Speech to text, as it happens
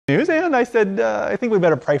news, and I said, I think we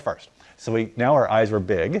better pray first. So now our eyes were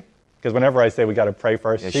big, because whenever I say we got to pray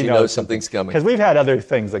first, she knows something's coming. Because we've had other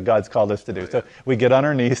things that God's called us to do. So we get on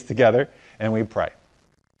our knees together, and we pray.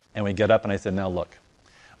 And we get up, and I said, now look.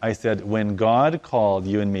 I said, when God called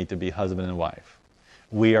you and me to be husband and wife,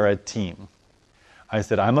 we are a team. I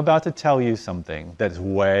said, I'm about to tell you something that's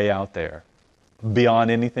way out there, beyond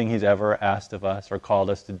anything He's ever asked of us or called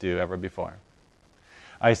us to do ever before.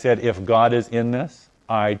 I said, if God is in this,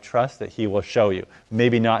 I trust that He will show you.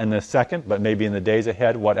 Maybe not in this second, but maybe in the days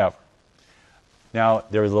ahead, whatever. Now,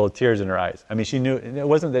 there was little tears in her eyes. I mean, she knew, it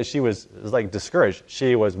wasn't that she was like discouraged.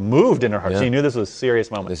 She was moved in her heart. Yeah. She knew this was a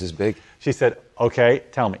serious moment. This is big. She said, okay,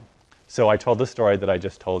 tell me. So I told the story that I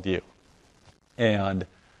just told you. And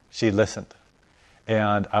she listened.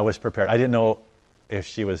 And I was prepared. I didn't know if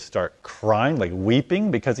she would start crying, like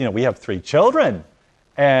weeping, because, we have 3 children.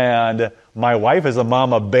 And my wife is a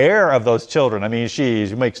mama bear of those children. I mean,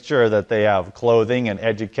 she makes sure that they have clothing and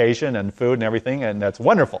education and food and everything, and that's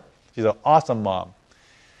wonderful. She's an awesome mom.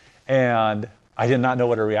 And I did not know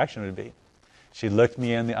what her reaction would be. She looked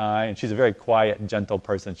me in the eye, and she's a very quiet, gentle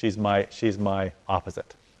person. She's my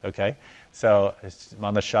opposite, okay? So I'm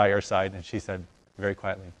on the shyer side, and she said very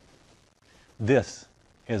quietly, this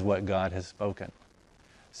is what God has spoken.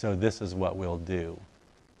 So this is what we'll do.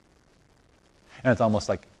 And it's almost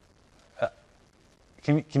like,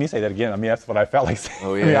 can you say that again? I mean, that's what I felt like saying.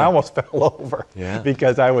 Oh, yeah. I mean, I almost fell over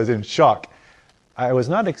because I was in shock. I was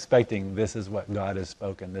not expecting this is what God has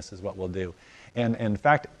spoken, this is what we'll do. And in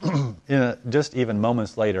fact, just even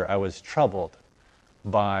moments later, I was troubled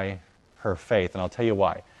by her faith. And I'll tell you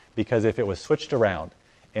why. Because if it was switched around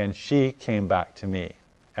and she came back to me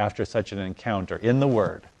after such an encounter in the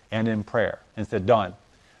Word and in prayer and said, Don,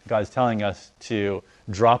 God's telling us to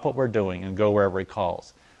drop what we're doing and go wherever He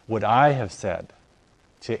calls, would I have said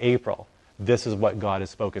to April, this is what God has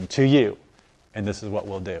spoken to you, and this is what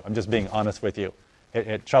we'll do? I'm just being honest with you.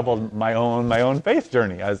 It troubled my own faith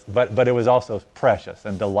journey, but it was also precious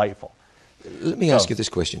and delightful. Let me ask you this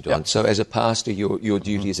question, Don. Yeah. So as a pastor, your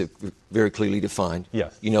duties are very clearly defined.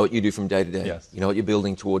 Yes. You know what you do from day to day. Yes. You know what you're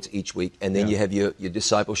building towards each week. And then you have your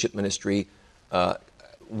discipleship ministry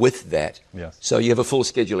with that. Yes. So you have a full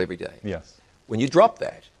schedule every day. Yes. When you drop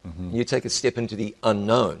that, and you take a step into the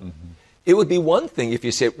unknown, it would be one thing if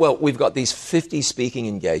you said, well, we've got these 50 speaking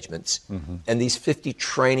engagements and these 50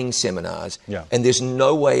 training seminars, and there's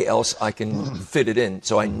no way else I can fit it in,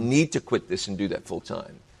 so I need to quit this and do that full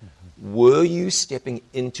time. Were you stepping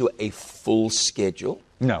into a full schedule?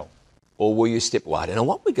 No. Or were you well, I don't know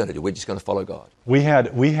what we're going to do. We're just going to follow God. We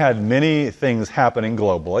had many things happening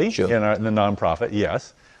globally in the nonprofit,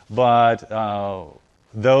 yes. But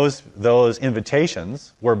those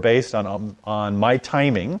invitations were based on my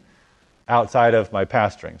timing outside of my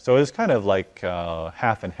pastoring. So it was kind of like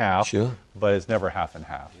half and half, but it's never half and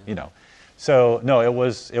half, So no, it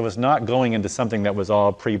was not going into something that was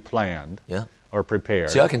all pre-planned. Or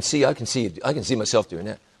prepared. See, I can see myself doing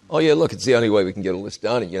that. Oh yeah, look, it's the only way we can get all this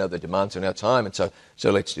done, and the demands on our time, and so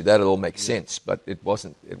let's do that. It all makes sense, but it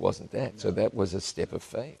wasn't that. So that was a step of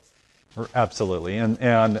faith. Absolutely, and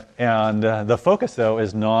the focus though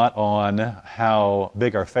is not on how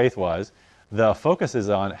big our faith was. The focus is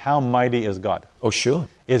on how mighty is God. Oh sure,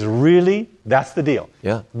 that's the deal.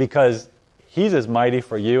 Yeah, because He's as mighty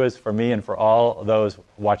for you as for me and for all those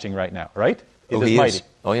watching right now. Right? He is.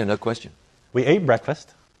 Oh yeah, no question. We ate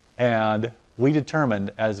breakfast, and we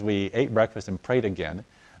determined as we ate breakfast and prayed again,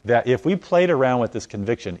 that if we played around with this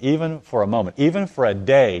conviction, even for a moment, even for a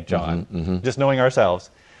day, John, just knowing ourselves,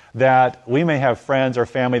 that we may have friends or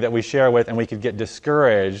family that we share with and we could get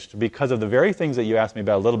discouraged because of the very things that you asked me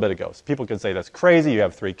about a little bit ago. So people can say, that's crazy, you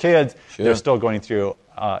have 3 kids, they're still going through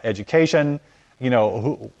education,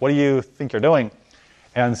 what do you think you're doing?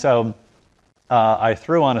 And so I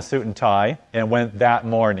threw on a suit and tie and went that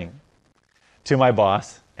morning to my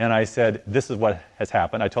boss, and I said, this is what has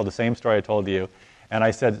happened. I told the same story I told you, and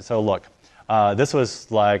I said, so look, this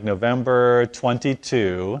was like November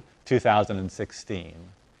 22, 2016.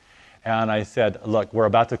 And I said, look, we're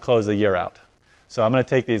about to close the year out. So I'm going to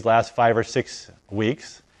take these last 5 or 6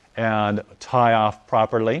 weeks and tie off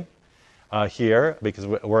properly here, because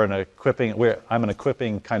we're in I'm an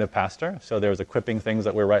equipping kind of pastor, so there's equipping things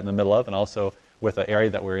that we're right in the middle of, and also with the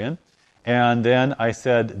area that we're in. And then I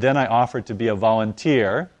said, then I offered to be a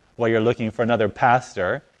volunteer while you're looking for another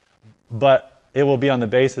pastor, but it will be on the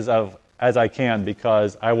basis of as I can,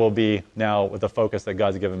 because I will be now with the focus that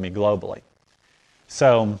God's given me globally.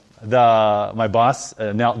 So my boss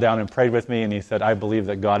knelt down and prayed with me, and he said, I believe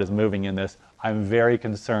that God is moving in this. I'm very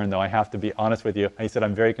concerned, though, I have to be honest with you. He said,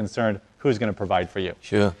 I'm very concerned who's going to provide for you.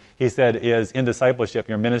 Sure. He said, is in discipleship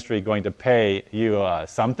your ministry going to pay you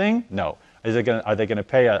something? No. Are they going to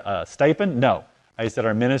pay a stipend? No. I said,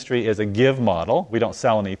 our ministry is a give model. We don't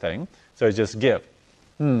sell anything, so it's just give.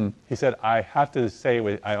 He said, I have to say,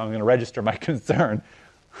 I'm going to register my concern.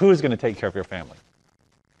 Who's going to take care of your family?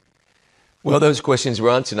 Well, those questions were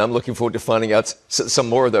answered, and I'm looking forward to finding out some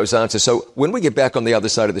more of those answers. So when we get back on the other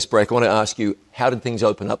side of this break, I want to ask you, how did things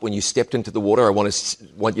open up when you stepped into the water? I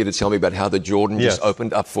want you to tell me about how the Jordan just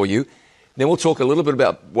opened up for you. Then we'll talk a little bit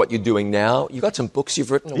about what you're doing now. You've got some books you've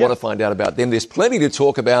written. I want to find out about them. There's plenty to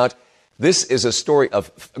talk about. This is a story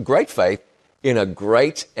of great faith in a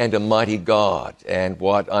great and a mighty God. And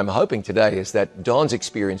what I'm hoping today is that Don's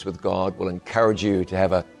experience with God will encourage you to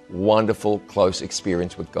have a wonderful, close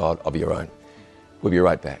experience with God of your own. We'll be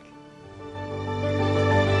right back.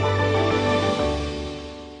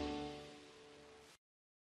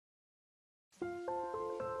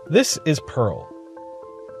 This is Pearl.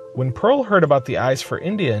 When Pearl heard about the Eyes for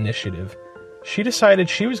India initiative, she decided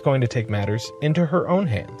she was going to take matters into her own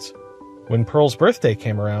hands. When Pearl's birthday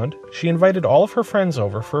came around, she invited all of her friends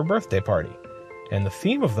over for a birthday party, and the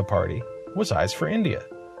theme of the party was Eyes for India.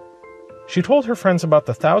 She told her friends about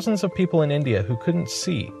the thousands of people in India who couldn't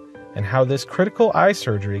see and how this critical eye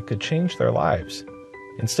surgery could change their lives.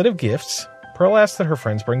 Instead of gifts, Pearl asked that her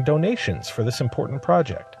friends bring donations for this important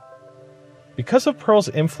project. Because of Pearl's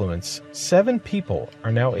influence, 7 people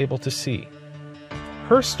are now able to see.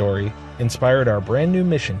 Her story inspired our brand new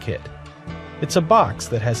mission kit. It's a box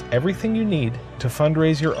that has everything you need to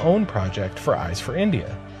fundraise your own project for Eyes for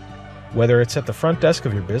India. Whether it's at the front desk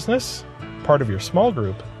of your business, part of your small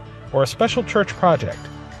group, or a special church project,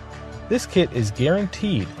 this kit is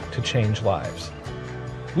guaranteed to change lives.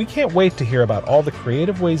 We can't wait to hear about all the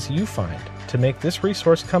creative ways you find to make this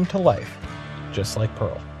resource come to life, just like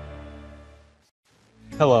Pearl.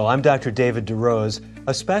 Hello, I'm Dr. David DeRose,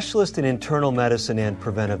 a specialist in internal medicine and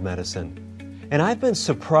preventive medicine. And I've been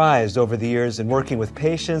surprised over the years in working with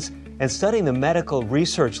patients and studying the medical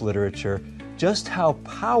research literature just how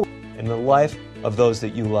powerful in the life of those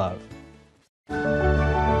that you love.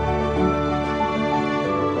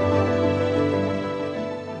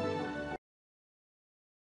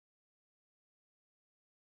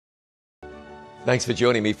 Thanks for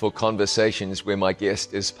joining me for Conversations, where my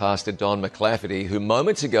guest is Pastor Don McClafferty, who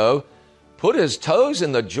moments ago put his toes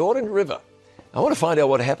in the Jordan River. I want to find out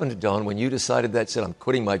what happened to Don when you decided that, said, I'm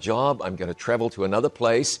quitting my job, I'm going to travel to another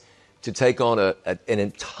place to take on an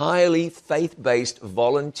entirely faith-based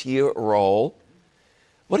volunteer role.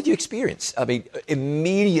 What did you experience? I mean,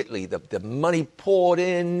 immediately the money poured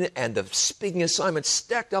in and the speaking assignments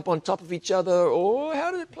stacked up on top of each other, or how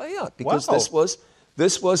did it play out? Because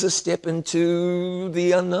this was a step into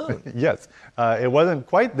the unknown. Yes. It wasn't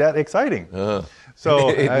quite that exciting. So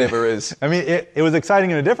it never is. I mean, it was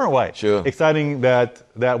exciting in a different way. Sure. Exciting that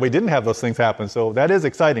we didn't have those things happen. So that is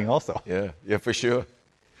exciting also. Yeah, for sure.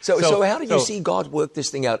 So how did you see God work this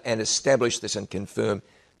thing out and establish this and confirm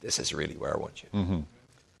this is really where I want you? Mm-hmm.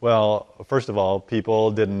 Well, first of all,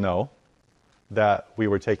 people didn't know that we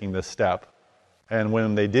were taking this step. And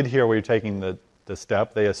when they did hear we were taking the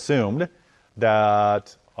step, they assumed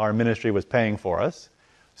that our ministry was paying for us.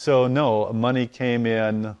 So no, money came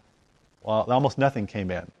in, well, almost nothing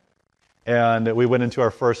came in. And we went into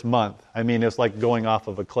our first month. I mean, it's like going off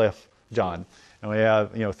of a cliff, John. And we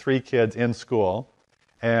have, 3 kids in school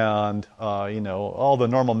and, all the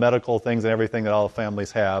normal medical things and everything that all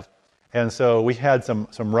families have. And so we had some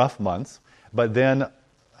rough months, but then,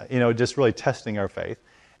 just really testing our faith.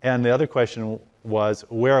 And the other question was,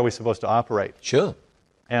 where are we supposed to operate? Sure.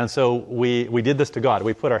 And so we did this to God.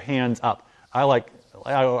 We put our hands up.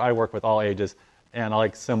 I work with all ages, and I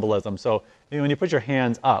like symbolism. So when you put your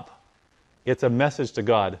hands up, it's a message to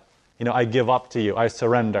God. I give up to you. I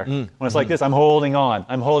surrender. When it's like this, I'm holding on.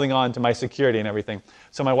 I'm holding on to my security and everything.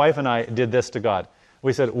 So my wife and I did this to God.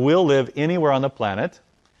 We said, we'll live anywhere on the planet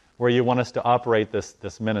where you want us to operate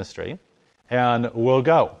this ministry, and we'll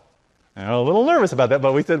go. And I'm a little nervous about that,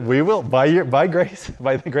 but we said, we will, by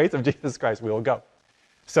the grace of Jesus Christ, we will go.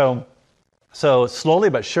 So slowly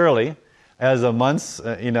but surely, as the months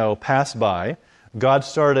passed by, God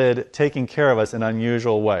started taking care of us in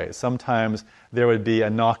unusual ways. Sometimes there would be a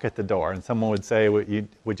knock at the door, and someone would say,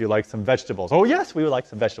 would you like some vegetables? Oh, yes, we would like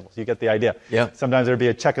some vegetables. You get the idea. Yeah. Sometimes there would be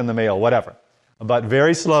a check in the mail, whatever. But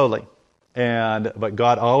very slowly. But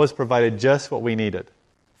God always provided just what we needed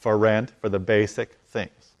for rent, for the basic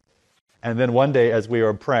things. And then one day as we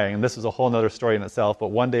were praying, and this is a whole other story in itself, but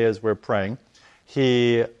one day as we were praying,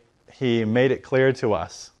 He made it clear to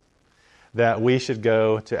us that we should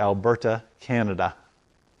go to Alberta, Canada.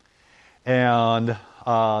 And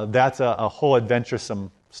that's a whole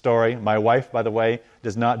adventuresome story. My wife, by the way,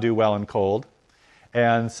 does not do well in cold.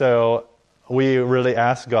 And so we really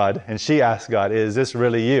asked God, and she asked God, is this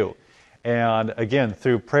really you? And again,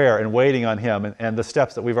 through prayer and waiting on Him and the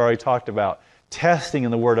steps that we've already talked about, testing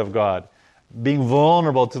in the Word of God, being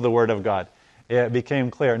vulnerable to the Word of God, it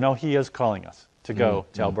became clear, no, He is calling us to go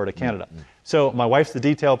to Alberta, Canada. So my wife's the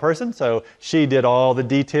detail person, so she did all the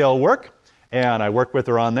detail work, and I worked with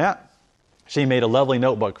her on that. She made a lovely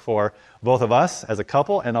notebook for both of us as a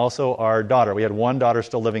couple and also our daughter. We had one daughter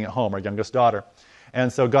still living at home, our youngest daughter.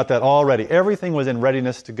 And so got that all ready. Everything was in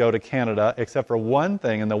readiness to go to Canada except for one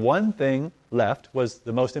thing, and the one thing left was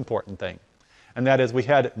the most important thing. And that is we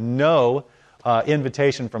had no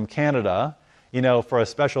invitation from Canada, for a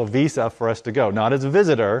special visa for us to go. Not as a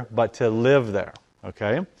visitor, but to live there,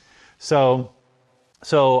 okay? So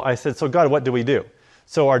I said, so God, what do we do?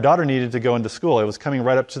 So our daughter needed to go into school. It was coming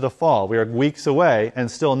right up to the fall. We were weeks away and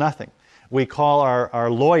still nothing. We call our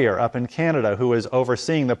lawyer up in Canada who is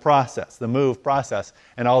overseeing the process, the move process,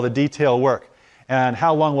 and all the detail work. And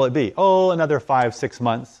how long will it be? Oh, another 5-6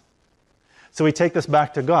 months. So we take this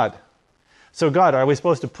back to God. So God, are we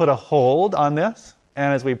supposed to put a hold on this?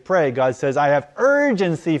 And as we pray, God says, I have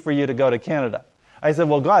urgency for you to go to Canada. I said,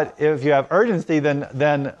 well, God, if you have urgency,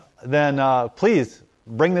 then please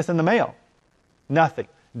bring this in the mail. Nothing.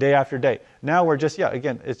 Day after day. Now we're just,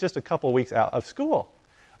 it's just a couple weeks out of school.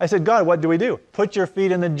 I said, God, what do we do? Put your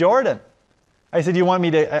feet in the Jordan. I said, you want me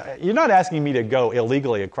to, you're not asking me to go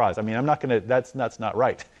illegally across. I mean, I'm not going to, that's not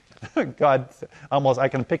right. God, almost, I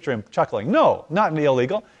can picture him chuckling. No, not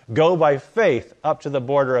illegal. Go by faith up to the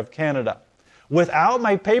border of Canada. Without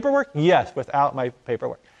my paperwork? Yes, without my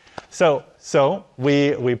paperwork. So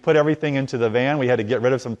we put everything into the van. We had to get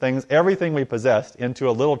rid of some things. Everything we possessed into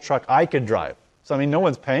a little truck I could drive. So, I mean, no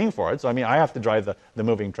one's paying for it. So, I mean, I have to drive the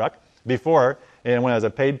moving truck. Before, and when I was a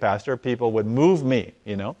paid pastor, people would move me,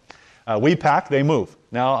 We pack, they move.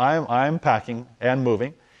 Now I'm packing and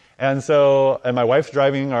moving. And my wife's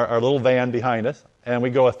driving our little van behind us, and we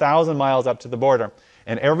go 1,000 miles up to the border.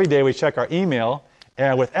 And every day we check our email,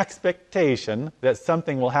 and with expectation that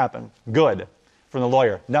something will happen good from the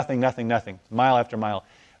lawyer. Nothing, mile after mile.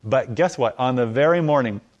 But guess what? On the very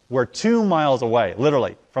morning, we're 2 miles away,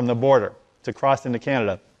 literally, from the border to cross into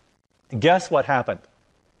Canada. Guess what happened?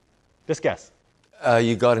 Just guess.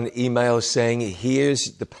 You got an email saying,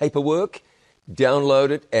 here's the paperwork, download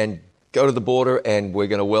it, and go to the border, and we're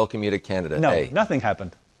going to welcome you to Canada. No, nothing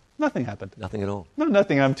happened. Nothing happened. Nothing at all? No,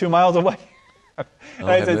 nothing. I'm 2 miles away.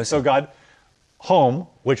 I said, so God, home,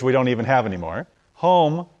 which we don't even have anymore,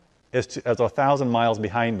 home is 1,000 miles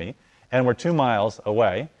behind me, and we're 2 miles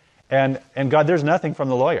away, and God, there's nothing from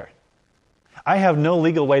the lawyer. I have no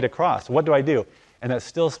legal way to cross. What do I do? And that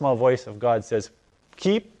still small voice of God says,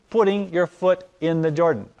 keep putting your foot in the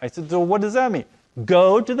Jordan. I said, so what does that mean?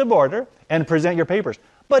 Go to the border and present your papers.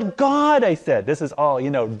 But God, I said, this is all,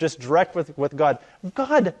 just direct with God.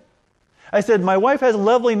 God, I said, my wife has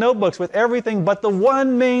lovely notebooks with everything but the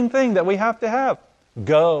one main thing that we have to have.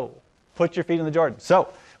 Go, put your feet in the Jordan. So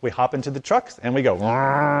we hop into the trucks and we go,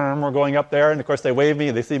 we're going up there. And of course they wave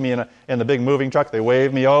me. They see me in the big moving truck. They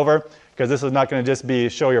wave me over because this is not going to just be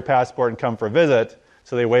show your passport and come for a visit.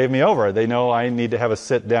 So they wave me over. They know I need to have a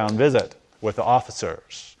sit-down visit with the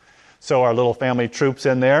officers. So our little family troops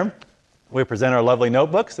in there. We present our lovely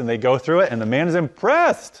notebooks, and they go through it, and the man is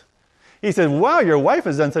impressed. He said, wow, your wife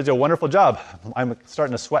has done such a wonderful job. I'm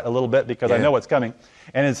starting to sweat a little bit because I know what's coming.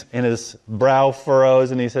 And his brow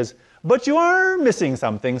furrows, and he says, but you are missing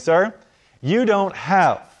something, sir. You don't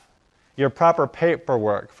have your proper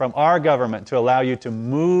paperwork from our government to allow you to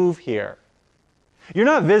move here. You're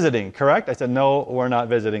not visiting, correct? I said, no, we're not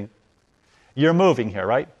visiting. You're moving here,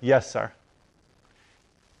 right? Yes, sir.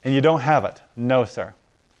 And you don't have it? No, sir.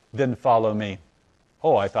 Then follow me.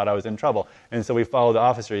 Oh, I thought I was in trouble. And so we follow the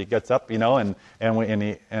officer. He gets up, and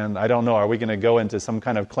I don't know, are we going to go into some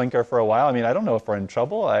kind of clinker for a while? I mean, I don't know if we're in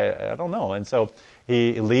trouble. I don't know. And so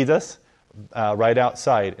he leads us right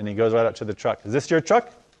outside, and he goes right up to the truck. Is this your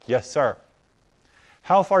truck? Yes, sir.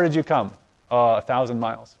 How far did you come? 1,000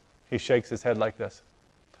 miles. He shakes his head like this.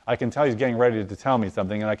 I can tell he's getting ready to tell me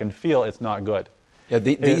something, and I can feel it's not good. Yeah,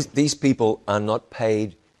 these people are not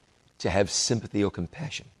paid to have sympathy or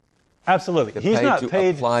compassion. Absolutely. He's not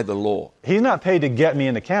paid to apply the law. He's not paid to get me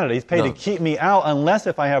into Canada. He's paid to keep me out unless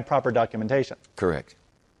if I have proper documentation. Correct.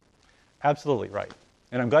 Absolutely right.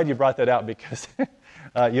 And I'm glad you brought that out because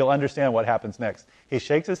you'll understand what happens next. He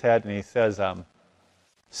shakes his head and he says,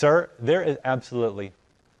 sir, there is absolutely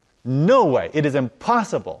no way. It is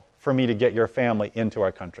impossible for me to get your family into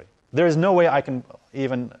our country. There is no way I can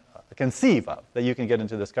even conceive of that you can get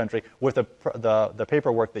into this country with the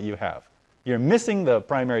paperwork that you have. You're missing the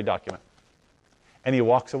primary document. And he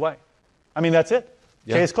walks away. I mean, that's it.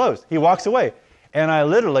 Yeah. Case closed. He walks away. And I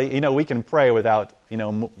literally, we can pray without,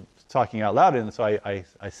 talking out loud. And so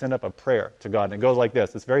I send up a prayer to God. And it goes like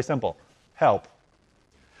this. It's very simple. Help.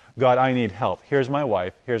 God, I need help. Here's my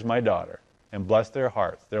wife. Here's my daughter. And bless their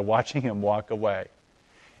hearts. They're watching him walk away.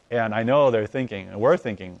 And I know they're thinking, and we're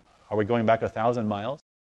thinking, are we going back 1,000 miles?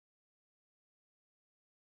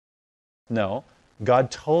 No.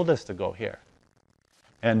 God told us to go here.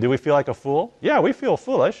 And do we feel like a fool? Yeah, we feel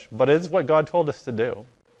foolish, but it's what God told us to do.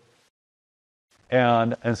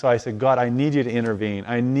 And so I said, God, I need you to intervene.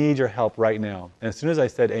 I need your help right now. And as soon as I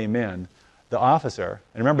said amen, the officer,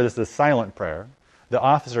 and remember this is a silent prayer, the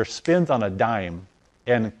officer spins on a dime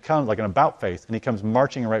and comes like an about face, and he comes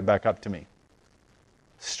marching right back up to me.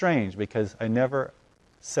 Strange, because I never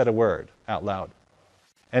said a word out loud.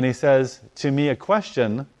 And he says to me a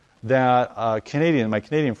question that my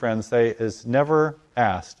Canadian friends say is never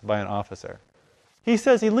asked by an officer. He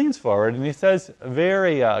leans forward and he says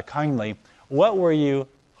very kindly, what were you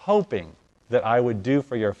hoping that I would do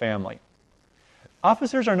for your family?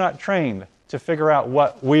 Officers are not trained to figure out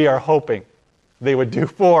what we are hoping they would do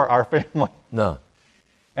for our family. No.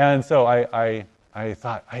 And so I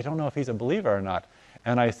thought, I don't know if he's a believer or not.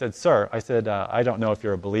 And I said, sir, I don't know if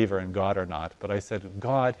you're a believer in God or not, but I said,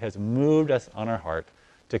 God has moved us on our heart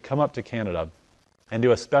to come up to Canada and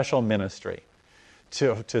do a special ministry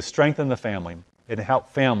to strengthen the family and help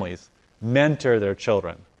families mentor their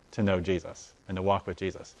children to know Jesus and to walk with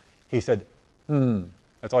Jesus. He said,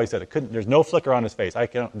 That's all he said. There's no flicker on his face. I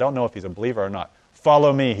don't know if he's a believer or not.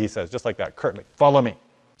 Follow me, he says, just like that, curtly. Follow me.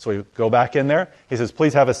 So we go back in there. He says,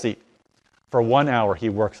 please have a seat. For 1 hour, he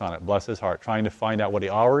works on it, bless his heart, trying to find out what he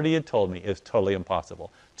already had told me is totally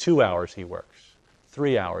impossible. 2 hours he works.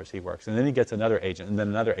 3 hours he works. And then he gets another agent, and then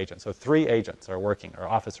another agent. So 3 agents are working, or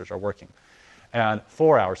officers are working. And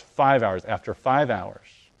 4 hours, 5 hours, after 5 hours.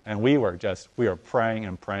 And we were praying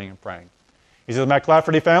and praying and praying. He says,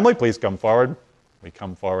 McLafferty family, please come forward. We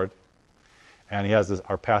come forward. And he has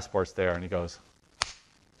our passports there, and he goes,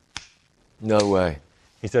 no way.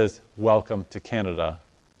 He says, welcome to Canada.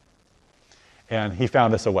 And he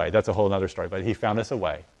found us a way. That's a whole other story, but he found us a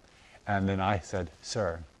way. And then I said,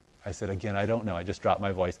 sir, again, I don't know. I just dropped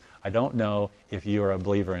my voice. I don't know if you are a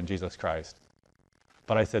believer in Jesus Christ.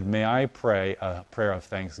 But I said, may I pray a prayer of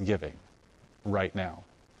thanksgiving right now?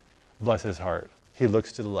 Bless his heart. He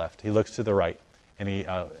looks to the left. He looks to the right.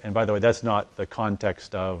 And by the way, that's not the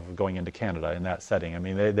context of going into Canada in that setting. I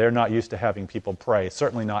mean, they're not used to having people pray,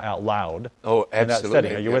 certainly not out loud. Oh, absolutely. In that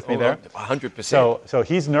setting. Are you with me there? 100%. So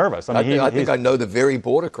he's nervous. I think I know the very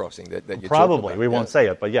border crossing that you're probably. talking about. We won't say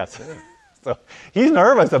it, but yes. Yeah. So he's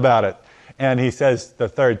nervous about it. And he says the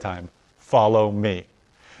third time, follow me.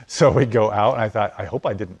 So we go out, and I thought, I hope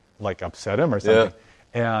I didn't upset him or something.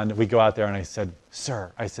 Yeah. And we go out there, and I said,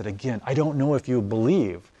 sir, again, I don't know if you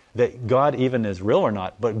believe that God even is real or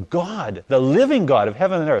not, but God, the living God of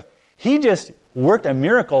heaven and earth, he just worked a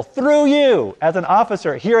miracle through you as an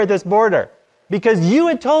officer here at this border because you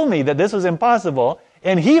had told me that this was impossible,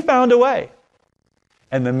 and he found a way.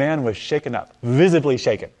 And the man was shaken up, visibly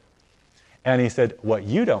shaken. And he said, what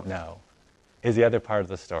you don't know is the other part of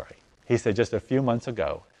the story. He said, just a few months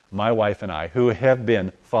ago, my wife and I, who have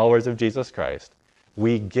been followers of Jesus Christ,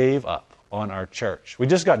 we gave up on our church. We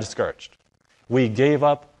just got discouraged. We gave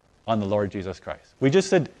up on the Lord Jesus Christ. We just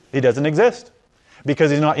said, he doesn't exist.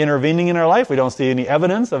 Because he's not intervening in our life, we don't see any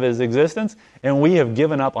evidence of his existence, and we have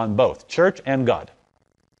given up on both, church and God.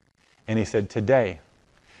 And he said, today,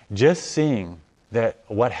 just seeing that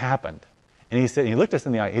what happened, and he looked us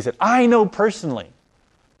in the eye, he said, I know personally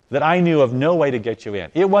that I knew of no way to get you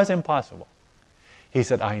in. It was impossible. He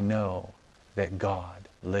said, I know that God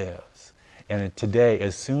lives. And today,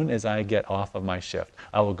 as soon as I get off of my shift,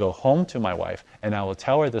 I will go home to my wife and I will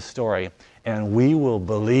tell her the story, and we will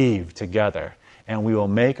believe together, and we will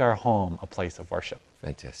make our home a place of worship.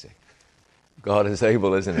 Fantastic. God is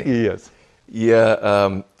able, isn't he? He is.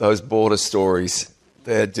 Yeah, those border stories,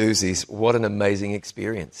 they're doozies. What an amazing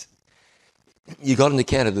experience. You got into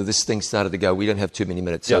Canada, this thing started to go. We don't have too many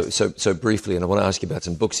minutes, so briefly, and I want to ask you about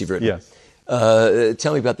some books you've written. Yes.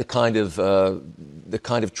 Tell me about the kind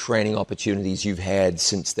of training opportunities you've had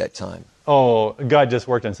since that time. Oh, God just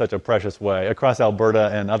worked in such a precious way. Across Alberta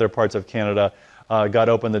and other parts of Canada, God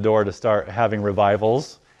opened the door to start having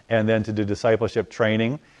revivals and then to do discipleship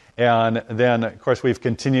training. And then, of course, we've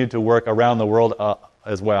continued to work around the world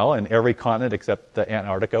as well, in every continent except the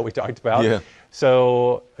Antarctica we talked about. Yeah.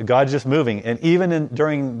 So God's just moving. And even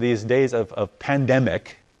during these days of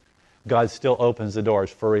pandemic, God still opens the doors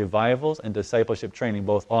for revivals and discipleship training,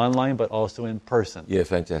 both online but also in person. Yeah,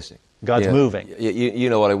 fantastic. God's moving. You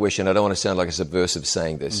know what I wish, and I don't want to sound like a subversive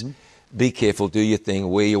saying this. Be careful, do your thing,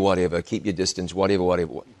 wear your whatever, keep your distance, whatever.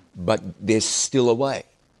 But there's still a way.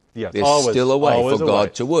 Yes, there's still a way for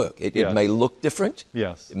God to work. It may look different.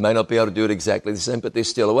 Yes. It may not be able to do it exactly the same, but there's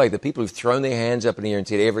still a way. The people who've thrown their hands up in the air and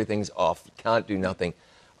said everything's off, can't do nothing,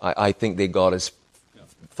 I think their God is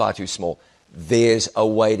far too small. There's a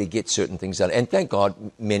way to get certain things done. And thank God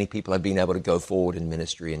many people have been able to go forward in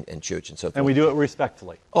ministry and church and so forth. And we do it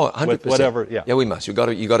respectfully. Oh, 100%. Whatever, yeah. Yeah, we must. You got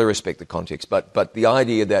to respect the context. But the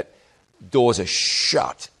idea that doors are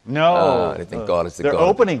shut. No. I think God is the They're God. They're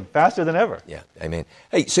opening faster than ever. Yeah, amen.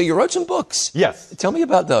 Hey, so you wrote some books. Yes. Tell me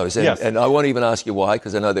about those. And, yes. and I won't even ask you why,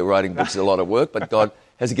 because I know that writing books is a lot of work, but God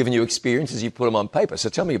has given you experiences, you put them on paper. So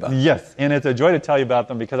tell me about them. Yes, and it's a joy to tell you about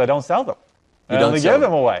them because I don't sell them. I only give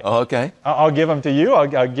them away. Oh, okay. I'll give them to you.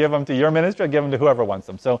 I'll give them to your ministry. I'll give them to whoever wants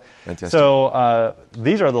them. So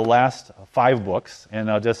these are the last 5 books,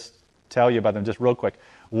 and I'll just tell you about them just real quick.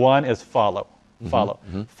 One is Follow. Follow.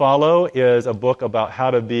 Follow is a book about how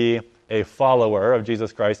to be a follower of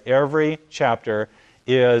Jesus Christ. Every chapter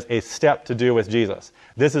is a step to do with Jesus.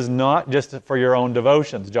 This is not just for your own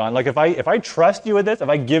devotions, John. Like if I trust you with this, if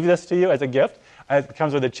I give this to you as a gift, it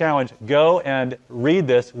comes with a challenge. Go and read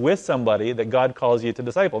this with somebody that God calls you to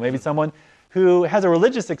disciple. Maybe someone who has a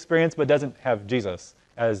religious experience but doesn't have Jesus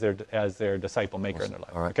as their disciple maker in their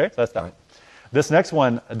life. All right. Okay, so that's that. Right. This next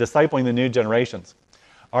one, Discipling the New Generations.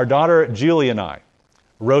 Our daughter Julie and I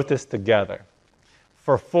wrote this together.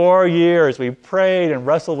 For 4 years, we prayed and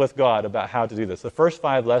wrestled with God about how to do this. The first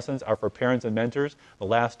 5 lessons are for parents and mentors. The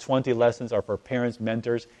last 20 lessons are for parents,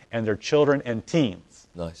 mentors, and their children and teens.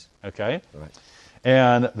 Nice. Okay? All right.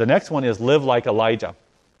 And the next one is Live Like Elijah.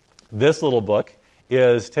 This little book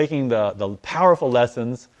is taking the powerful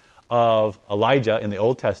lessons of Elijah in the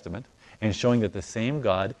Old Testament and showing that the same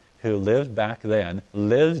God who lived back then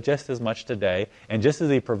lives just as much today. And just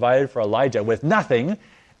as he provided for Elijah with nothing,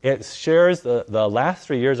 it shares the last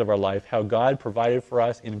 3 years of our life how God provided for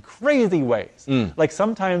us in crazy ways. Like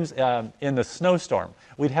sometimes in the snowstorm,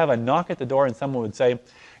 we'd have a knock at the door and someone would say,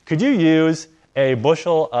 could you use a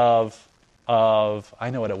bushel of I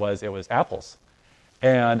know what it was apples.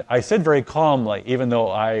 And I said very calmly, even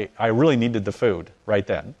though I really needed the food right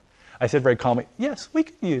then, I said very calmly, yes, we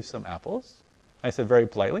could use some apples. I said very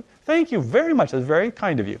politely, thank you very much, that's very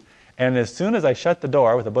kind of you. And as soon as I shut the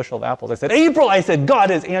door with a bushel of apples, I said, April, I said, God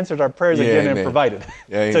has answered our prayers again and provided.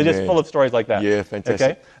 So just full of stories like that. Yeah, fantastic.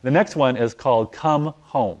 Okay? The next one is called Come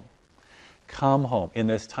Home. Come home. In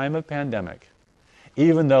this time of pandemic,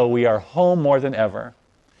 even though we are home more than ever,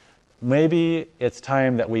 maybe it's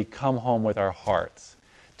time that we come home with our hearts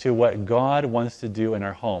to what God wants to do in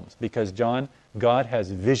our homes. Because, John, God has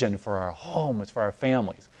vision for our homes, for our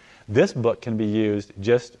families. This book can be used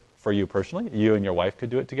just for you personally. You and your wife could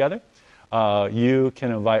do it together. You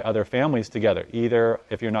can invite other families together. Either,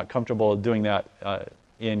 if you're not comfortable doing that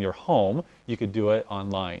in your home, you could do it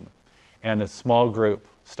online. And a small group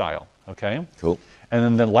style, okay? Cool. And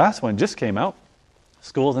then the last one just came out.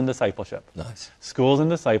 Schools and Discipleship. Nice. Schools and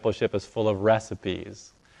Discipleship is full of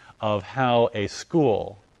recipes of how a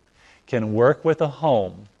school can work with a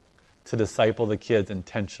home to disciple the kids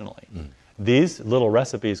intentionally. These little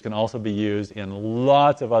recipes can also be used in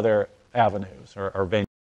lots of other avenues or venues.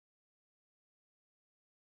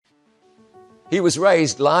 He was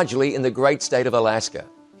raised largely in the great state of Alaska.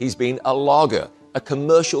 He's been a logger, a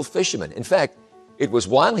commercial fisherman. In fact, it was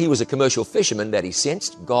while he was a commercial fisherman that he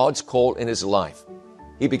sensed God's call in his life.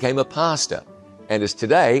 He became a pastor and is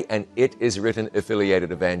today an It Is Written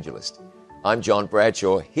affiliated evangelist. I'm John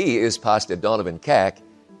Bradshaw. He is Pastor Donovan Cack,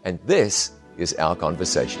 and this is Our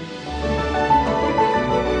Conversation.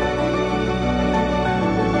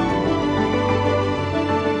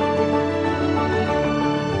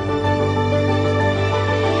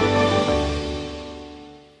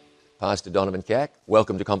 Pastor Donovan Cack,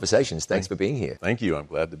 welcome to Conversations. Thanks for being here. Thank you. I'm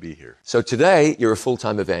glad to be here. So today, you're a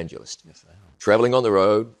full-time evangelist. Yes, I am. Traveling on the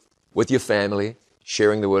road with your family,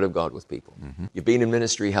 sharing the Word of God with people. You've been in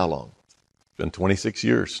ministry how long? It's been 26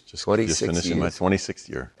 years. Just finishing my 26th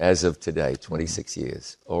year. As of today, 26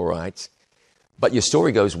 years. All right. But your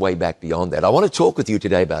story goes way back beyond that. I want to talk with you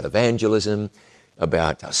today about evangelism,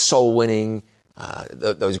 about soul winning,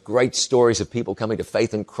 those great stories of people coming to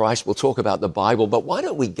faith in Christ. We'll talk about the Bible, but why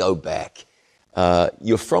don't we go back?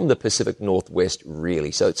 You're from the Pacific Northwest,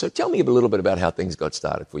 really. So tell me a little bit about how things got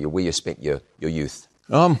started for you, where you spent your youth.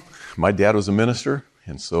 My dad was a minister,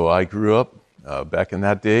 and so I grew up. Back in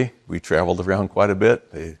that day, we traveled around quite a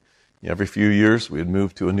bit. They Every few years, we would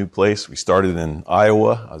move to a new place. We started in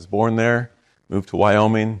Iowa. I was born there. Moved to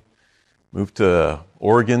Wyoming. Moved to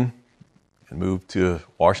Oregon. And moved to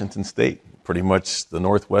Washington State. Pretty much the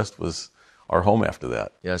Northwest was our home after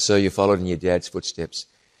that. Yeah, so you followed in your dad's footsteps.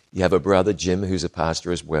 You have a brother, Jim, who's a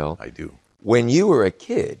pastor as well. I do. When you were a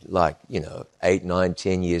kid, like, 8, 9,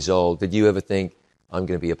 10 years old, did you ever think, I'm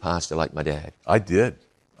going to be a pastor like my dad? I did.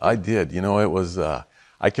 It was,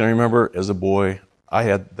 I can remember as a boy, I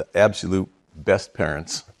had the absolute best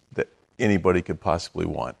parents that anybody could possibly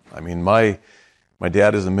want. I mean, my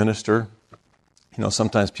dad is a minister.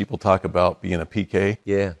 Sometimes people talk about being a PK.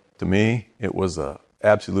 Yeah. To me, it was the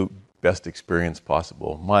absolute best experience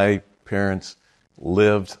possible. My parents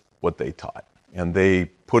lived what they taught, and they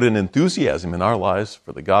put an enthusiasm in our lives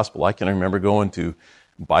for the gospel. I can remember going to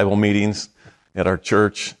Bible meetings at our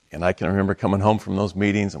church, and I can remember coming home from those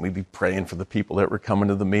meetings, and we'd be praying for the people that were coming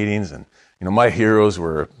to the meetings. And my heroes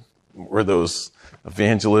were those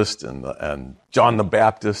evangelists and John the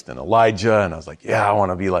Baptist and Elijah, and I was like, yeah, I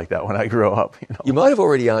want to be like that when I grow up. You might have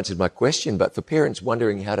already answered my question, but for parents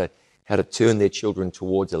wondering how to turn their children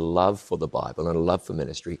towards a love for the Bible and a love for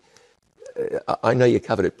ministry, I know you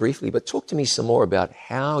covered it briefly, but talk to me some more about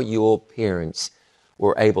how your parents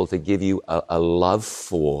were able to give you a love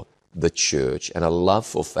for the church and a love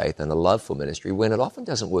for faith and a love for ministry when it often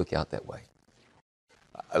doesn't work out that way.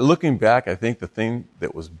 Looking back, I think the thing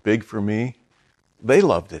that was big for me, they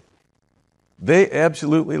loved it. They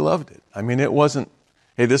absolutely loved it. I mean, it wasn't,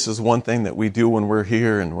 hey, this is one thing that we do when we're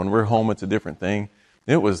here, and when we're home, it's a different thing.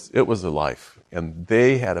 It was a life, and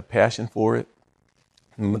they had a passion for it.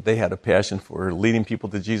 They had a passion for leading people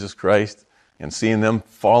to Jesus Christ and seeing them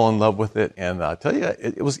fall in love with it. And I tell you,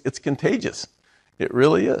 it's contagious. It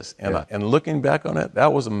really is. And looking back on it,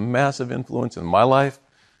 that was a massive influence in my life.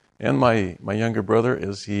 And my younger brother,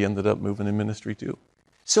 as he ended up moving in ministry too.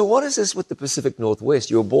 So what is this with the Pacific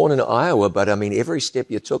Northwest? You were born in Iowa, but I mean, every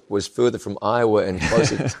step you took was further from Iowa and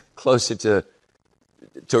closer to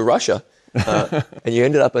Russia. And you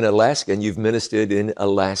ended up in Alaska, and you've ministered in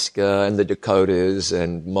Alaska and the Dakotas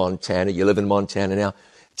and Montana. You live in Montana now.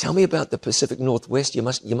 Tell me about the Pacific Northwest. You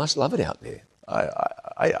must love it out there.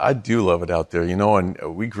 I do love it out there, and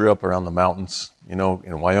we grew up around the mountains, in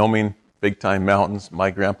Wyoming. Big-time mountains.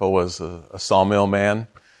 My grandpa was a sawmill man,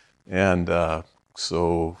 and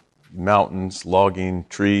so mountains, logging,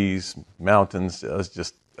 trees, mountains. That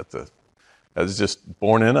was just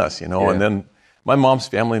born in us, Yeah. And then my mom's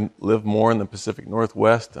family lived more in the Pacific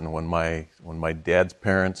Northwest, and when my dad's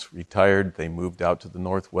parents retired, they moved out to the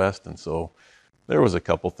Northwest, and so there was a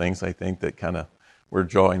couple things I think that kind of were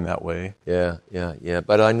drawing that way. Yeah.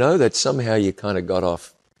 But I know that somehow you kind of got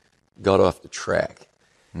off the track.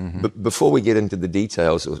 Mm-hmm. But before we get into the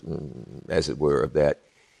details, as it were, of that,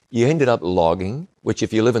 you ended up logging, which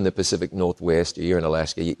if you live in the Pacific Northwest or you're in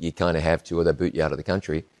Alaska, you kind of have to, or they boot you out of the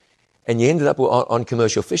country. And you ended up on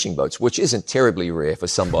commercial fishing boats, which isn't terribly rare for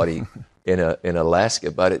somebody in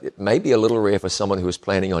Alaska, but it may be a little rare for someone who was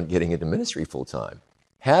planning on getting into ministry full time.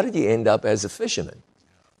 How did you end up as a fisherman?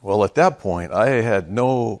 Well, at that point, I had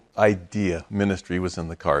no idea ministry was in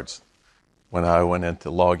the cards when I went into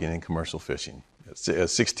logging and commercial fishing. At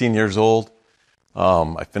 16 years old,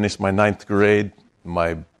 I finished my 9th grade.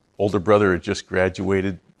 My older brother had just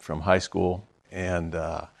graduated from high school, and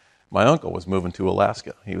my uncle was moving to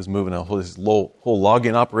Alaska. He was moving his whole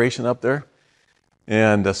logging operation up there,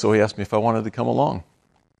 and so he asked me if I wanted to come along,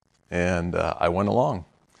 and I went along.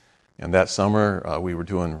 And that summer, we were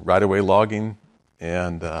doing right-of-way logging,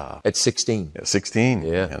 and at 16. At 16,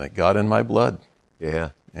 yeah, and it got in my blood. Yeah.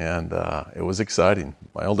 And it was exciting.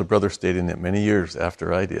 My older brother stayed in it many years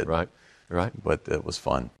after I did. Right. But it was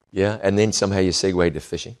fun. Yeah, and then somehow you segued to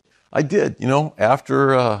fishing. I did.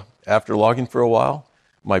 After logging for a while,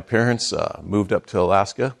 my parents moved up to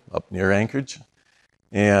Alaska, up near Anchorage.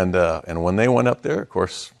 And when they went up there, of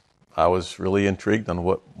course, I was really intrigued on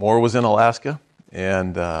what more was in Alaska.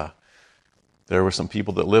 And there were some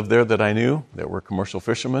people that lived there that I knew that were commercial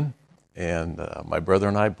fishermen. And my brother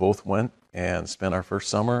and I both went and spent our first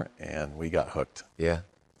summer, and we got hooked. Yeah,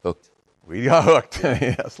 hooked. We got hooked,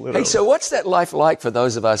 yes, literally. Hey, so what's that life like for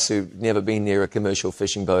those of us who've never been near a commercial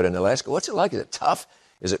fishing boat in Alaska? What's it like? Is it tough?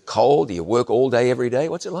 Is it cold? Do you work all day, every day?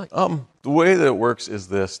 What's it like? The way that it works is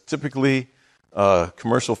this. Typically,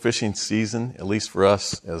 commercial fishing season, at least for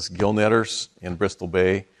us as gill netters in Bristol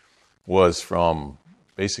Bay, was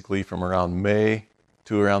basically from around May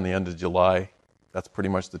to around the end of July. That's pretty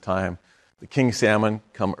much the time. The king salmon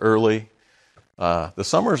come early. The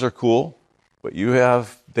summers are cool, but you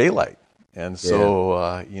have daylight. And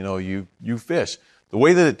so, you fish. The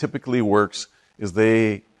way that it typically works is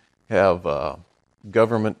they have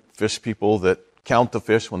government fish people that count the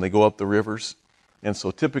fish when they go up the rivers. And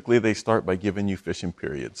so typically they start by giving you fishing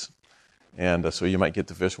periods. And so you might get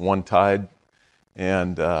to fish one tide,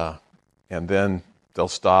 and then they'll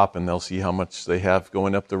stop and they'll see how much they have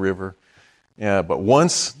going up the river. Yeah, but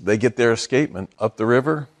once they get their escapement up the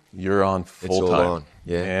river, you're on full time. On.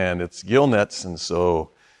 Yeah. And it's gill nets, and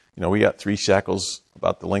so, we got 3 shackles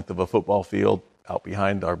about the length of a football field out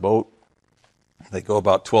behind our boat. They go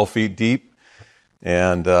about 12 feet deep,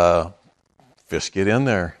 and fish get in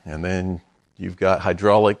there, and then you've got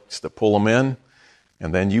hydraulics that pull them in,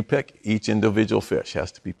 and then you pick. Each individual fish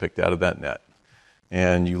has to be picked out of that net.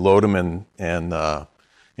 And you load them into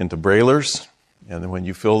brailers, and then when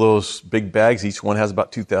you fill those big bags, each one has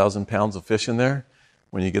about 2,000 pounds of fish in there.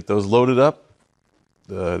 When you get those loaded up,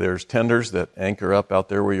 there's tenders that anchor up out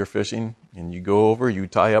there where you're fishing, and you go over, you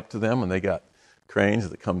tie up to them, and they got cranes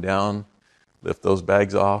that come down, lift those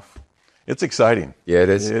bags off. It's exciting. Yeah, it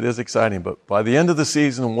is. It is exciting. But by the end of the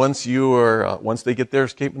season, once they get their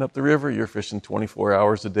escapement up the river, you're fishing 24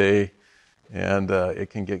 hours a day, and it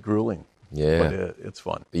can get grueling. Yeah, but it's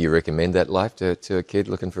fun. Do you recommend that life to a kid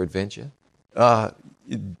looking for adventure?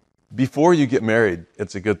 Before you get married,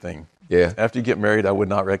 it's a good thing. Yeah. After you get married, I would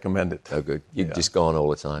not recommend it. No good. You're just gone all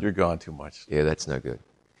the time. You're gone too much. Yeah, that's no good.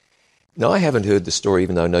 No, I haven't heard the story,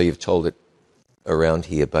 even though I know you've told it around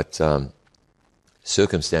here, but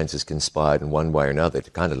circumstances conspired in one way or another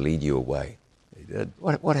to kind of lead you away. They did.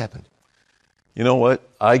 What happened? You know what?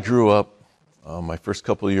 I grew up, my first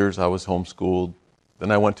couple of years I was homeschooled.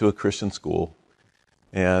 Then I went to a Christian school,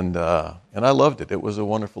 and I loved it. It was a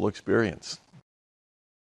wonderful experience.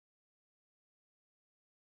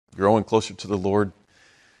 Growing closer to the Lord.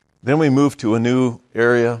 Then we moved to a new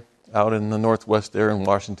area out in the northwest there in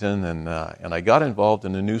Washington, and I got involved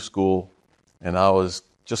in a new school, and I was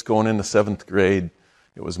just going into 7th grade.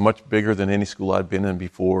 It was much bigger than any school I'd been in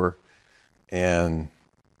before, and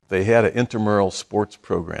they had an intramural sports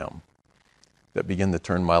program that began to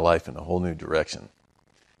turn my life in a whole new direction,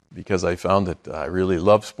 because I found that I really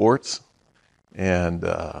love sports, and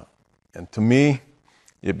to me,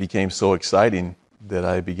 it became so exciting that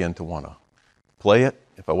I began to want to play it.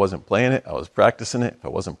 If I wasn't playing it, I was practicing it. If I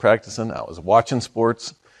wasn't practicing, I was watching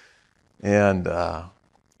sports. And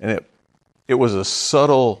it was a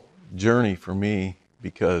subtle journey for me,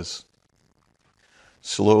 because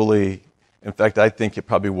slowly, in fact, I think it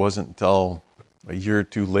probably wasn't until a year or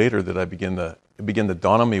two later that it began to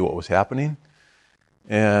dawn on me what was happening.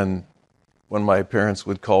 And when my parents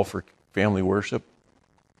would call for family worship,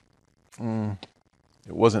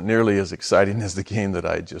 it wasn't nearly as exciting as the game that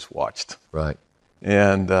I had just watched. Right.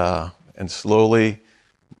 And slowly,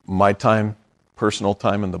 my personal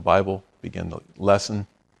time in the Bible began to lessen.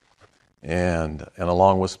 And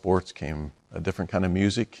along with sports came a different kind of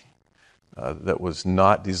music that was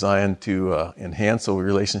not designed to enhance a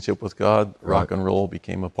relationship with God. Right. Rock and roll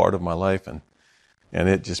became a part of my life, and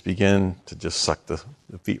it just began to just suck the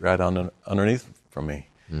feet right underneath from me.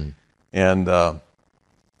 Mm.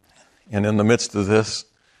 And in the midst of this,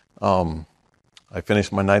 I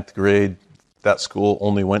finished my 9th grade. That school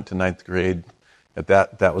only went to 9th grade.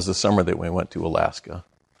 That was the summer that we went to Alaska.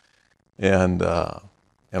 And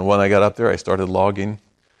when I got up there, I started logging.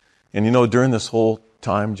 And during this whole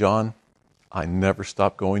time, John, I never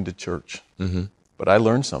stopped going to church. Mm-hmm. But I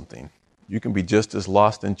learned something. You can be just as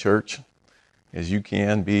lost in church as you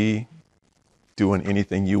can be doing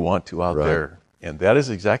anything you want to out there. And that is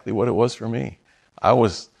exactly what it was for me. I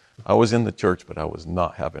was in the church, but I was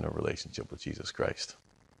not having a relationship with Jesus Christ.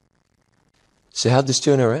 So how'd this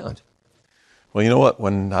turn around? Well, you know what?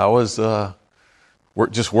 When I was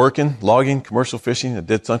just working, logging, commercial fishing, I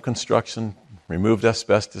did some construction, removed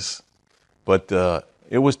asbestos. But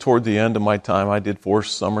it was toward the end of my time. I did 4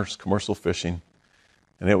 summers commercial fishing.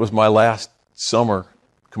 And it was my last summer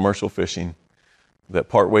commercial fishing. That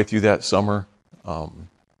partway through that summer,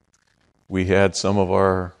 we had some of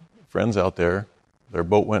our friends out there. Their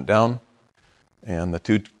boat went down, and the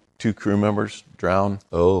two crew members drowned.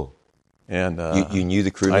 Oh, and you knew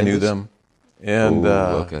the crew members? I knew them, and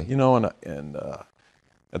okay. And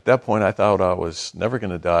at that point, I thought I was never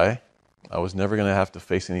going to die. I was never going to have to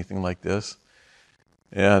face anything like this,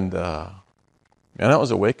 and that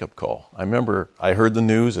was a wake-up call. I remember I heard the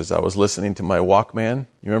news as I was listening to my Walkman.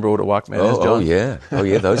 You remember what a Walkman is, John? Oh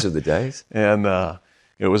yeah, those are the days. And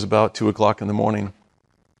it was about 2:00 in the morning.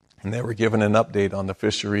 And they were giving an update on the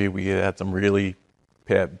fishery. We had some really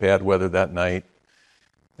bad weather that night.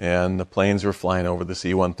 And the planes were flying over, the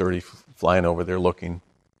C-130 flying over there looking.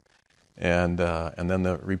 And then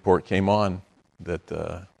the report came on that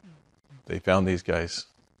they found these guys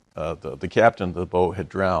the captain of the boat had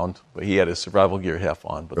drowned, but he had his survival gear half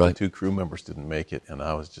on, but the 2 crew members didn't make it, and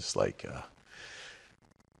I was just like,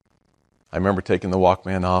 I remember taking the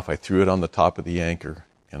Walkman off, I threw it on the top of the anchor,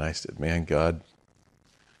 and I said, man, God,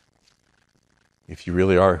 if you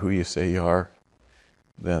really are who you say you are,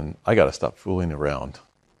 then I got to stop fooling around.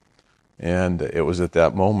 And it was at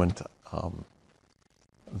that moment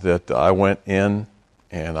that I went in,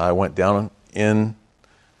 and I went down in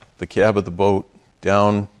the cab of the boat,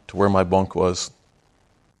 down to where my bunk was,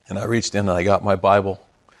 and I reached in and I got my Bible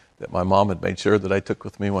that my mom had made sure that I took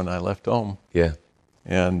with me when I left home. Yeah.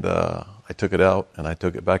 And I took it out, and I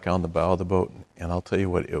took it back on the bow of the boat, and I'll tell you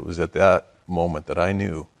what, it was at that moment that I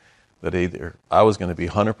knew that either I was going to be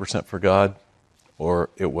 100% for God or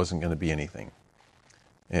it wasn't going to be anything.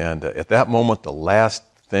 And at that moment, the last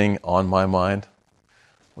thing on my mind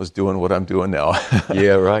was doing what I'm doing now.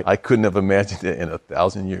 Yeah, right. I couldn't have imagined it in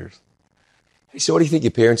 1,000 years. Hey, so what do you think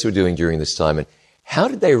your parents were doing during this time, and how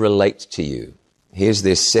did they relate to you? Here's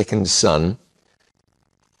their second son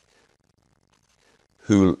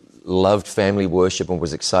who loved family worship and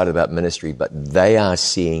was excited about ministry, but they are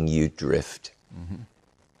seeing you drift. Mm-hmm.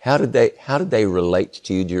 How did they relate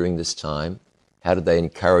to you during this time? How did they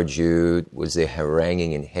encourage you? Was there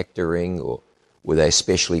haranguing and hectoring, or were they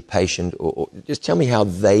especially patient? Or just tell me how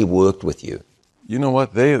they worked with you. You know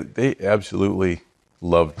what? They absolutely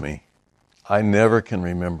loved me. I never can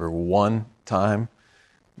remember one time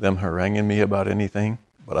them haranguing me about anything,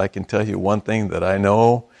 but I can tell you one thing that I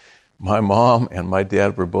know my mom and my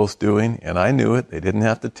dad were both doing, and I knew it. They didn't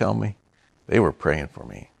have to tell me. They were praying for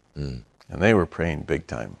me, and they were praying big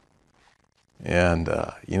time. And,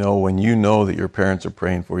 when you know that your parents are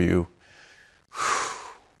praying for you,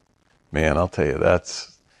 man, I'll tell you,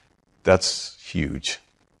 that's huge.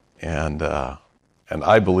 And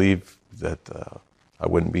I believe that I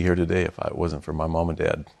wouldn't be here today if it wasn't for my mom and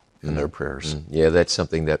dad and their prayers. Yeah, that's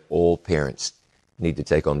something that all parents need to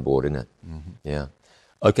take on board, isn't it? Mm-hmm. Yeah.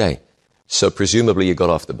 Okay, so presumably you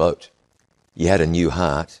got off the boat. You had a new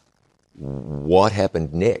heart. What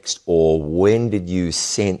happened next? Or when did you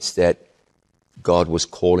sense that God was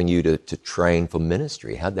calling you to train for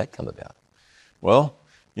ministry? How'd that come about? Well,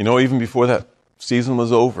 even before that season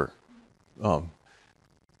was over, a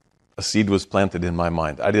seed was planted in my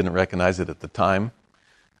mind. I didn't recognize it at the time,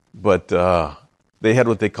 but they had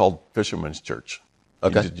what they called fisherman's church.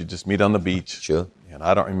 Okay. You just meet on the beach. Sure. And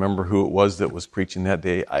I don't remember who it was that was preaching that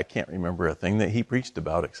day. I can't remember a thing that he preached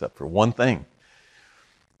about except for one thing.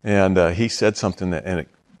 And he said something and it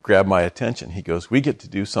grabbed my attention. He goes, we get to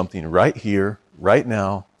do something right here, right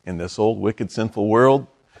now, in this old, wicked, sinful world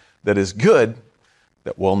that is good,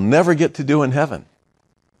 that we'll never get to do in heaven.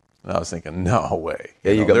 And I was thinking, no way.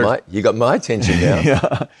 Yeah, you got my attention now.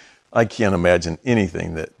 Yeah, I can't imagine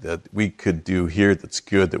anything that we could do here that's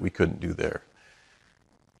good that we couldn't do there.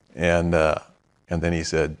 And then he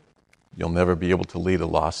said, you'll never be able to lead a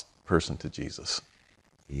lost person to Jesus.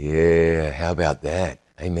 Yeah, how about that?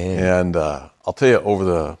 Amen. And I'll tell you, over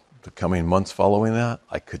the coming months following that,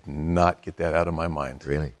 I could not get that out of my mind.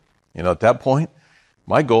 Really? At that point,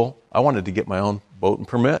 my goal, I wanted to get my own boat and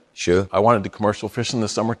permit. Sure. I wanted to commercial fish in the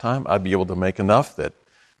summertime. I'd be able to make enough that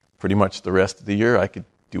pretty much the rest of the year I could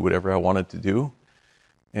do whatever I wanted to do.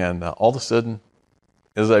 And all of a sudden,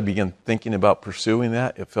 as I began thinking about pursuing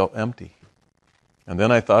that, it felt empty. And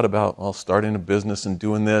then I thought about, starting a business and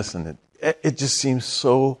doing this, and it just seems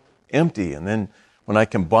so empty. And then when I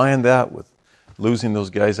combined that with losing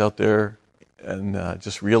those guys out there and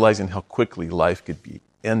just realizing how quickly life could be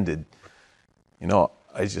ended,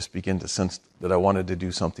 I just began to sense that I wanted to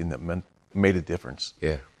do something that made a difference.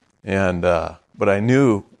 Yeah. And but I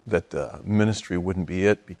knew that ministry wouldn't be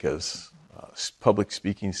it because public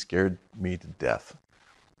speaking scared me to death.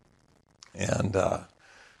 And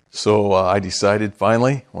so I decided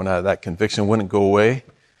finally, when that conviction wouldn't go away,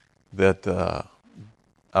 that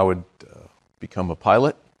I would become a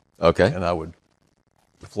pilot. Okay. And I would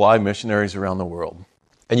fly missionaries around the world.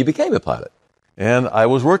 And you became a pilot? And I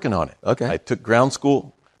was working on it. Okay. I took ground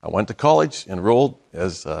school. I went to college, enrolled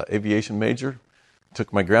as an aviation major,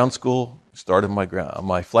 took my ground school, started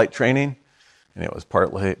my flight training, and it was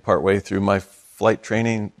partway through my flight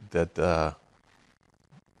training that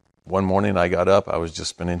one morning I got up. I was just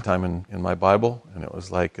spending time in my Bible, and it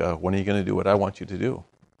was like, when are you going to do what I want you to do?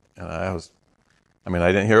 And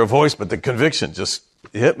I didn't hear a voice, but the conviction just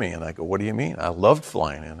hit me, and I go, what do you mean? I loved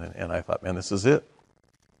flying, and I thought, man, this is it.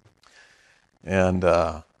 And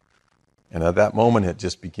at that moment, it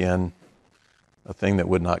just began a thing that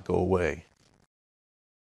would not go away.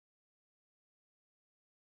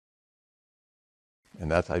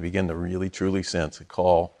 And I began to really, truly sense a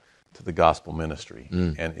call to the gospel ministry.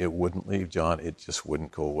 And it wouldn't leave, John. It just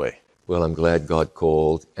wouldn't go away. Well, I'm glad God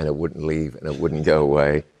called and it wouldn't leave and it wouldn't go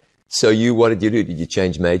away. So what did you do? Did you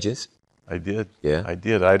change majors? I did. Yeah? I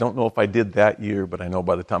did. I don't know if I did that year, but I know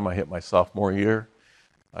by the time I hit my sophomore year,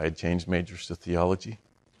 I had changed majors to theology.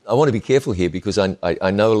 I want to be careful here because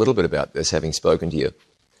I know a little bit about this, having spoken to you.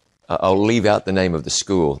 I'll leave out the name of the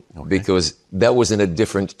school because that was in a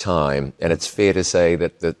different time, and it's fair to say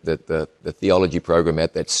that the theology program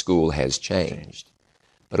at that school has changed.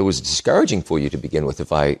 But it was discouraging for you to begin with,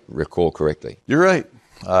 if I recall correctly. You're right.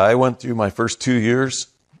 I went through my first 2 years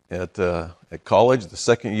at college. The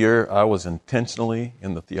second year, I was intentionally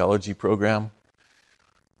in the theology program.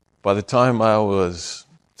 By the time I was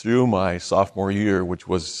through my sophomore year, which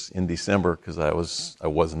was in December, because I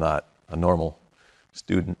was not a normal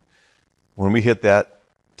student, when we hit that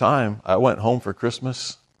time, I went home for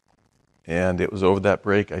Christmas, and it was over that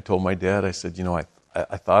break. I told my dad, I said,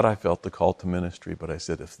 I thought I felt the call to ministry, but I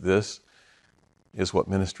said, if this is what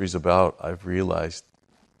ministry's about, I've realized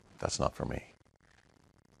that's not for me.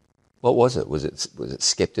 What was it? Was it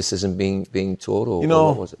skepticism being taught, or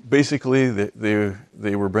what was it? Basically,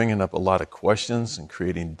 they were bringing up a lot of questions and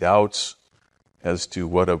creating doubts as to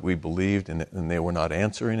what we believed, and they were not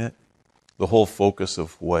answering it. The whole focus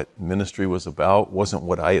of what ministry was about wasn't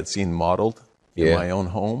what I had seen modeled in my own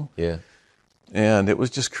home. Yeah. And it was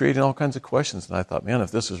just creating all kinds of questions. And I thought, man, if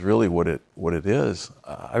this is really what it is,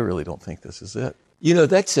 I really don't think this is it.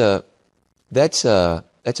 That's a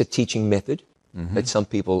teaching method that some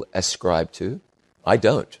people ascribe to. I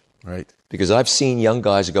don't. Right. Because I've seen young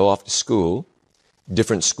guys go off to school,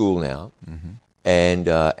 different school now,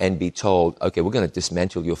 and be told, okay, we're going to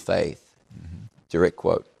dismantle your faith, direct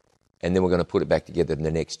quote, and then we're going to put it back together in the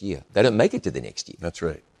next year. They don't make it to the next year. That's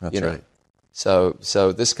right. That's right. So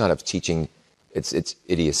this kind of teaching, it's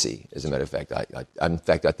idiocy, as a matter of fact. I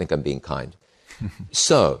think I'm being kind.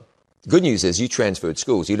 So, good news is you transferred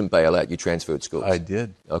schools. You didn't bail out. You transferred schools. I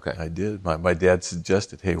did. Okay. I did. My dad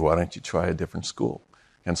suggested, hey, why don't you try a different school?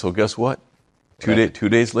 And so guess what? 2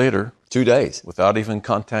 days later. 2 days. Without even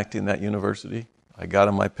contacting that university, I got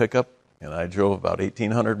in my pickup and I drove about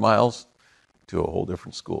 1,800 miles to a whole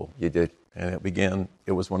different school. You did. And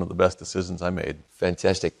it was one of the best decisions I made.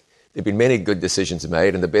 Fantastic. There have been many good decisions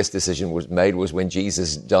made, and the best decision was when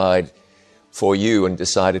Jesus died for you and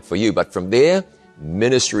decided for you. But from there,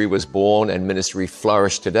 ministry was born and ministry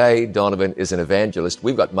flourished. Today, Donovan is an evangelist.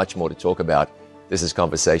 We've got much more to talk about. This is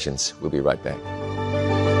Conversations. We'll be right back.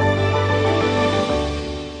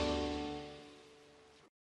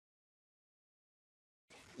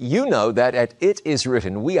 You know that at It Is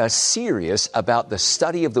Written, we are serious about the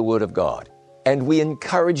study of the Word of God. And we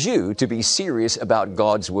encourage you to be serious about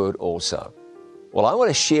God's Word also. Well, I want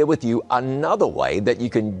to share with you another way that you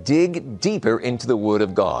can dig deeper into the Word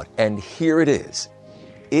of God. And here it is.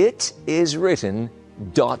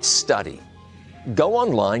 itiswritten.study. Go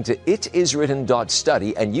online to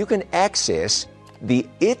itiswritten.study and you can access the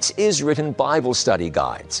It Is Written Bible Study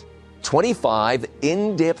Guides. 25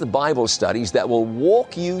 in-depth Bible studies that will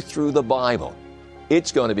walk you through the Bible.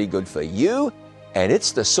 It's going to be good for you, and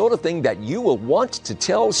it's the sort of thing that you will want to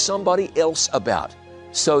tell somebody else about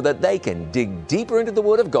so that they can dig deeper into the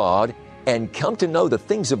Word of God and come to know the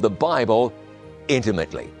things of the Bible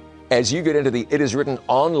intimately. As you get into the It Is Written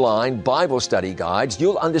online Bible study guides,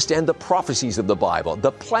 you'll understand the prophecies of the Bible,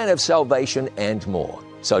 the plan of salvation, and more.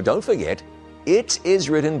 So don't forget,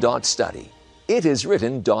 itiswritten.study.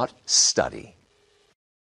 itiswritten.study.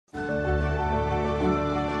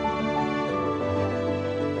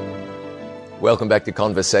 Welcome back to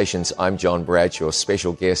Conversations. I'm John Bradshaw.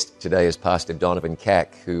 Special guest today is Pastor Donovan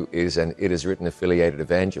Cack, who is an It Is Written affiliated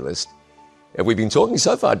evangelist. And we've been talking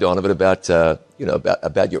so far, Donovan, about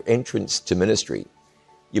your entrance to ministry.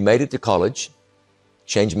 You made it to college,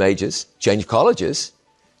 changed majors, changed colleges.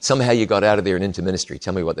 Somehow you got out of there and into ministry.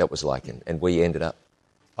 Tell me what that was like and where you ended up.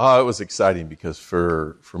 It was exciting because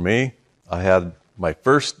for me, I had my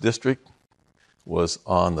first district was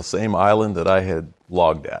on the same island that I had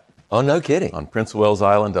logged at. Oh, no kidding. On Prince of Wales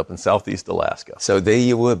Island up in southeast Alaska. So there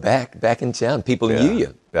you were back in town. People knew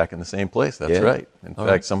you. Back in the same place, that's right. In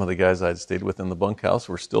fact, some of the guys I'd stayed with in the bunkhouse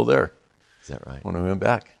were still there. Is that right? When we went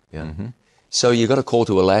back. Yeah. Mm-hmm. So you got a call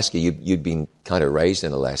to Alaska. You'd been kind of raised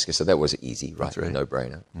in Alaska, so that was easy, right? That's right.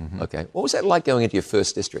 No-brainer. Mm-hmm. Okay. What was that like going into your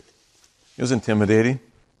first district? It was intimidating.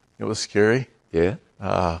 It was scary. Yeah?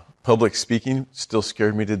 Public speaking still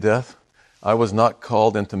scared me to death. I was not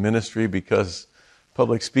called into ministry because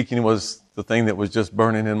public speaking was the thing that was just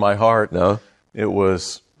burning in my heart. No? It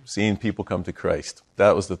was seeing people come to Christ.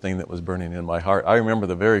 That was the thing that was burning in my heart. I remember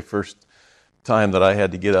the very first time that I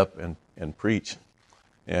had to get up and preach.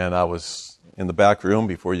 and I was in the back room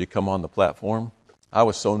before you come on the platform. I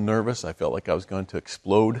was so nervous, I felt like I was going to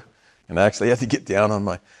explode, and I actually had to get down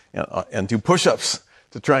on and do push-ups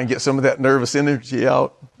to try and get some of that nervous energy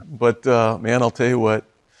out. But man, I'll tell you what,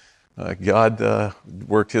 God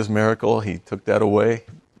worked His miracle. He took that away,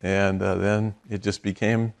 and then it just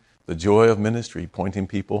became the joy of ministry, pointing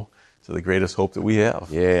people to the greatest hope that we have.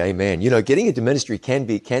 Yeah, amen. You know, getting into ministry can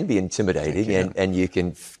be intimidating, and you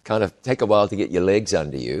can kind of take a while to get your legs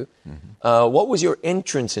under you. Mm-hmm. What was your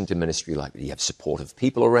entrance into ministry like? Did you have supportive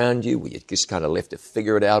people around you? Were you just kind of left to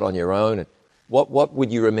figure it out on your own? And what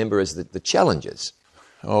would you remember as the challenges?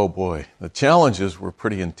 Oh boy, the challenges were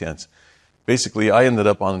pretty intense. Basically, I ended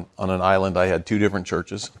up on an island. I had two different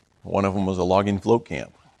churches. One of them was a logging float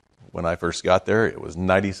camp. When I first got there, it was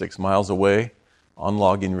 96 miles away on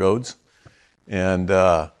logging roads, and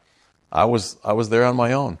I was there on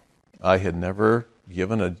my own. I had never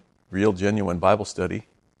given a real, genuine Bible study.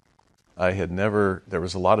 There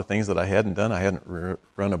was a lot of things that I hadn't done. I hadn't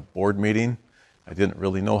run a board meeting. I didn't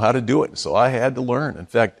really know how to do it, so I had to learn. In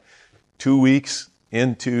fact, 2 weeks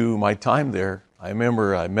into my time there, I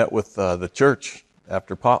remember I met with the church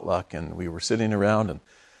after potluck, and we were sitting around,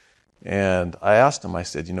 and I asked them, I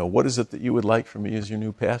said, what is it that you would like from me as your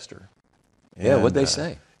new pastor? Yeah, what'd they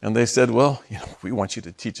say? And they said, well, we want you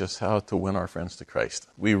to teach us how to win our friends to Christ.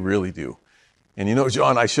 We really do. And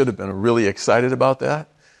John, I should have been really excited about that,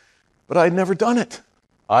 but I'd never done it.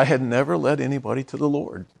 I had never led anybody to the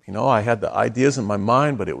Lord. I had the ideas in my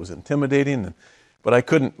mind, but it was intimidating, but I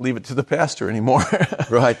couldn't leave it to the pastor anymore.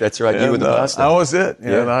 Right, that's right. You were the pastor. I was it.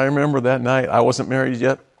 Yeah. And I remember that night, I wasn't married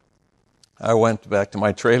yet. I went back to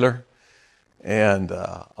my trailer, and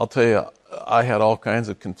I'll tell you, I had all kinds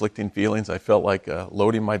of conflicting feelings. I felt like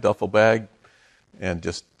loading my duffel bag and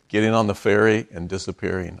just getting on the ferry and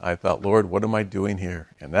disappearing. I thought, Lord, what am I doing here?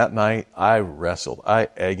 And that night, I wrestled. I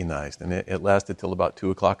agonized. And it lasted till about 2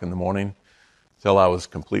 o'clock in the morning, till I was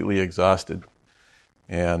completely exhausted.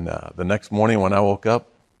 And the next morning when I woke up,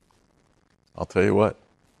 I'll tell you what,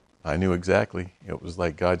 I knew exactly. It was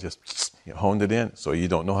like God just honed it in. So you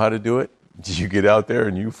don't know how to do it? You get out there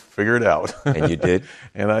and you figure it out. And you did?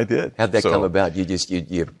 And I did. How'd that come about? I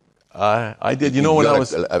did. When I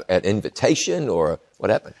was an invitation, or what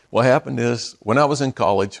happened? What happened is, when I was in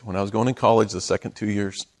college, when I was going to college the second 2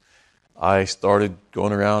 years, I started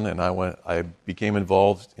going around, and I became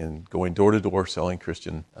involved in going door to door selling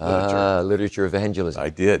Christian literature. Literature evangelism. I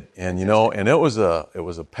did, and and it was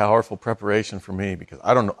a powerful preparation for me, because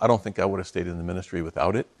I don't think I would have stayed in the ministry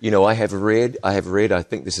without it. I have read. I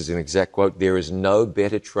think this is an exact quote. There is no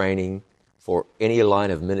better training for any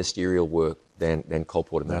line of ministerial work than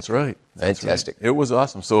colporteur ministry. That's right. Fantastic. Right. It was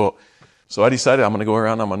awesome. So I decided I'm going to go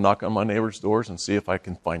around. I'm going to knock on my neighbors' doors and see if I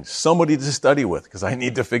can find somebody to study with, because I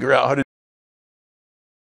need to figure out how to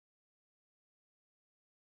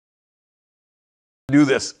do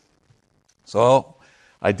this. So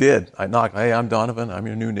I did. I knocked. Hey, I'm Donovan. I'm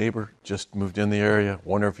your new neighbor. Just moved in the area.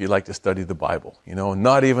 Wonder if you'd like to study the Bible.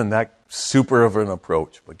 Not even that super of an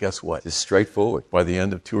approach. But guess what? Just straightforward. By the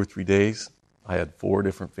end of 2 or 3 days, I had 4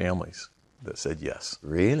 different families that said yes.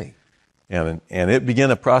 Really? And it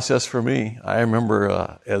began a process for me. I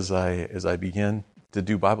remember as I began to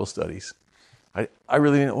do Bible studies, I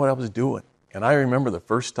really didn't know what I was doing. And I remember the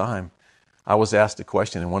first time I was asked a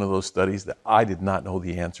question in one of those studies that I did not know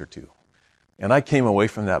the answer to. And I came away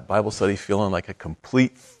from that Bible study feeling like a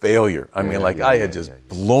complete failure. I had just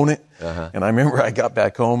blown it. Uh-huh. And I remember I got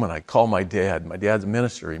back home and I called my dad. My dad's a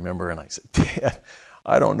minister, remember? And I said, Dad,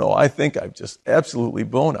 I don't know. I think I've just absolutely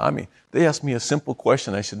blown it. They asked me a simple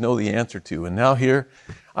question I should know the answer to. And now here,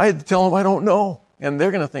 I had to tell them I don't know. And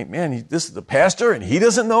they're going to think, man, this is the pastor and he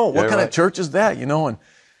doesn't know. What kind of church is that?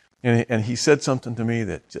 And he said something to me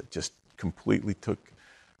that just completely took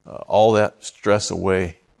all that stress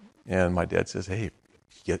away. And my dad says, hey, if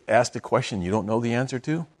you get asked a question you don't know the answer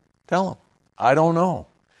to, tell him, I don't know.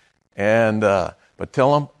 And but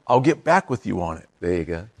tell him, I'll get back with you on it. There you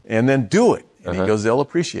go. And then do it. And he goes, they'll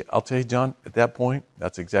appreciate it. I'll tell you, John, at that point,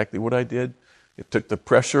 that's exactly what I did. It took the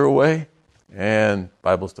pressure away, and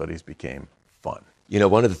Bible studies became fun.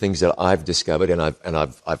 One of the things that I've discovered, and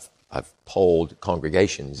I've polled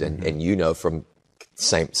congregations, and from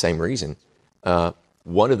same reason,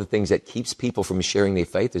 one of the things that keeps people from sharing their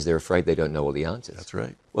faith is they're afraid they don't know all the answers. That's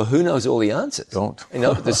right. Well, who knows all the answers? Don't.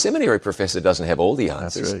 The seminary professor doesn't have all the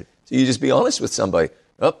answers. That's right. So you just be honest with somebody.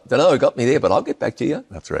 Oh, don't know, got me there, but I'll get back to you.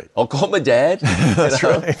 That's right. I'll call my dad. That's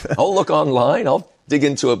right. I'll look online. I'll dig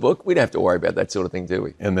into a book. We don't have to worry about that sort of thing, do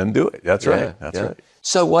we? And then do it. That's right. That's right.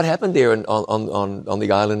 So what happened there on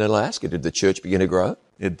the island in Alaska? Did the church begin to grow?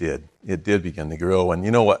 It did. It did begin to grow. And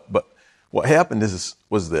you know what? But what happened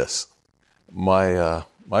was this. My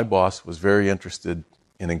boss was very interested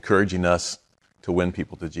in encouraging us to win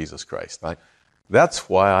people to Jesus Christ. Right. That's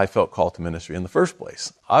why I felt called to ministry in the first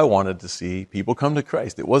place. I wanted to see people come to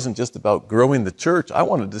Christ. It wasn't just about growing the church. I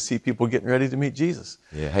wanted to see people getting ready to meet Jesus.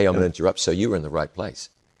 Yeah. Hey, I'm going to interrupt. So you were in the right place.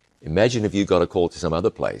 Imagine if you got a call to some other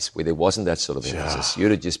place where there wasn't that sort of emphasis.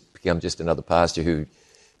 You'd have just become just another pastor who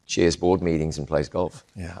chairs board meetings and plays golf.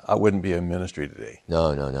 Yeah, I wouldn't be in ministry today.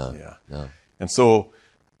 No. Yeah. No. And so,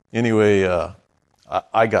 anyway,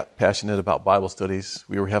 I got passionate about Bible studies.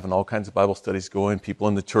 We were having all kinds of Bible studies going. People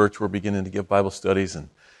in the church were beginning to give Bible studies. And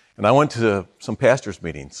I went to some pastors'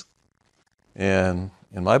 meetings. And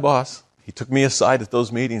my boss, he took me aside at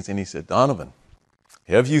those meetings and he said, Donovan,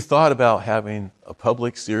 have you thought about having a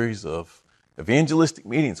public series of evangelistic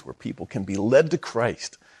meetings where people can be led to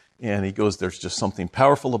Christ? And he goes, there's just something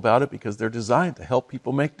powerful about it because they're designed to help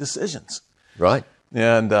people make decisions. Right.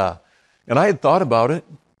 And I had thought about it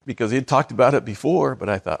because he had talked about it before, but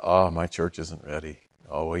I thought, my church isn't ready.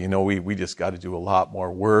 Oh, well, we just got to do a lot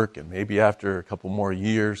more work, and maybe after a couple more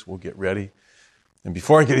years, we'll get ready. And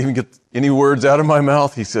before I could even get any words out of my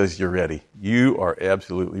mouth, he says, you're ready. You are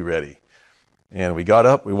absolutely ready. And we got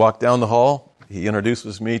up, we walked down the hall. He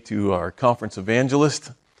introduces me to our conference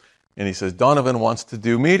evangelist, and he says, Donovan wants to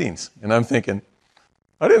do meetings. And I'm thinking,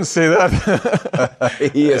 I didn't say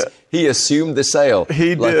that. He assumed the sale.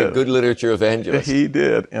 He like did. A good literature evangelist. He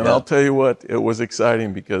did. And I'll tell you what, it was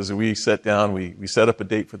exciting because we sat down, we set up a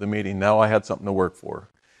date for the meeting. Now I had something to work for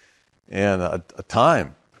and a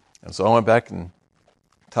time. And so I went back and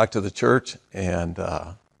talked to the church, and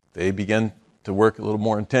they began to work a little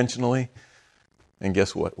more intentionally. And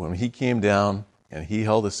guess what? When he came down and he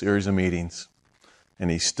held a series of meetings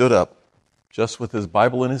and he stood up just with his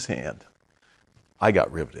Bible in his hand, I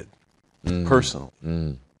got riveted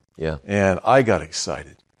personally. Yeah. And I got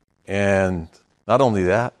excited. And not only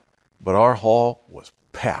that, but our hall was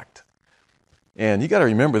packed. And you got to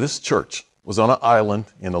remember, this church was on an island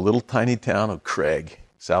in a little tiny town of Craig,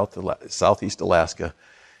 southeast Alaska.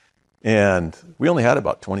 And we only had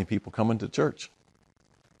about 20 people coming to church.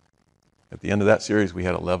 At the end of that series, we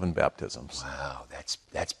had 11 baptisms. Wow,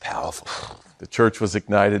 that's powerful. The church was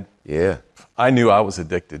ignited. Yeah. I knew I was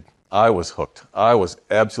addicted. I was hooked. I was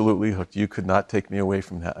absolutely hooked. You could not take me away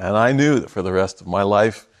from that. And I knew that for the rest of my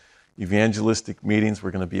life, evangelistic meetings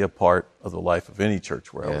were going to be a part of the life of any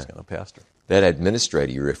church where I was going to pastor. That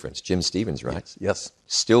administrator you referenced, Jim Stevens, right? Yes.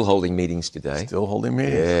 Still holding meetings today. Still holding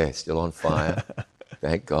meetings. Yeah, still on fire.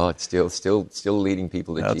 Thank God. Still leading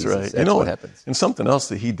people to Jesus. That's right. That's what happens. And something else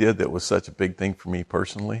that he did that was such a big thing for me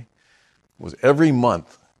personally was every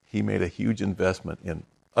month he made a huge investment in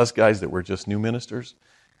us guys that were just new ministers.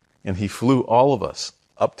 And he flew all of us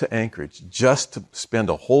up to Anchorage just to spend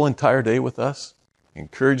a whole entire day with us,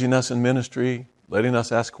 encouraging us in ministry, letting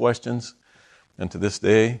us ask questions. And to this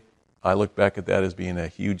day, I look back at that as being a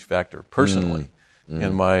huge factor personally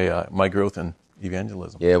in my growth in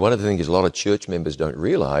evangelism. Yeah, one of the things a lot of church members don't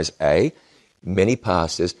realize, many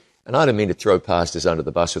pastors, and I don't mean to throw pastors under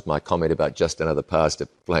the bus with my comment about just another pastor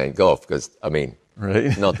playing golf, because, I mean,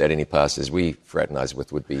 not that any pastors we fraternize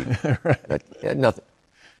with would be,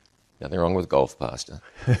 nothing wrong with golf, Pastor.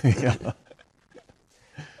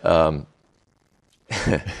 So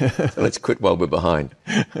let's quit while we're behind.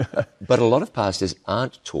 But a lot of pastors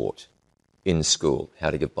aren't taught in school how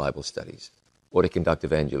to give Bible studies or to conduct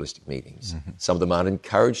evangelistic meetings. Some of them aren't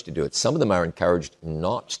encouraged to do it. Some of them are encouraged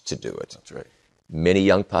not to do it. That's right. Many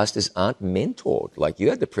young pastors aren't mentored. Like you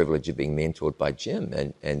had the privilege of being mentored by Jim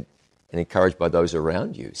and encouraged by those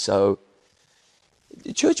around you. So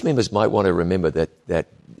the church members might want to remember that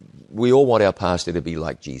we all want our pastor to be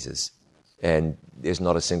like Jesus, and there's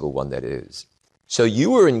not a single one that is. So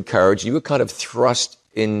you were encouraged. You were kind of thrust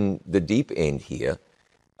in the deep end here.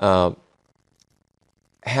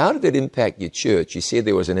 How did it impact your church? You said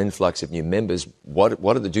there was an influx of new members. What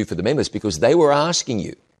did it do for the members? Because they were asking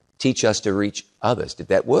you, teach us to reach others. Did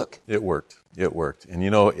that work? It worked. It worked. And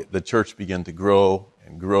the church began to grow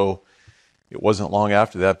and grow. It wasn't long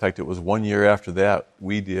after that. In fact, it was 1 year after that,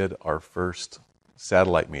 we did our first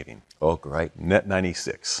satellite meeting. Oh, great. Net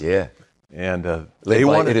 96. Yeah. And they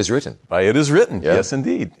wanted It Is Written. By It Is Written, yeah. Yes,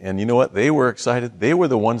 indeed. And you know what? They were excited. They were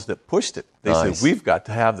the ones that pushed it. They said, we've got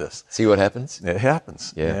to have this. See what happens? It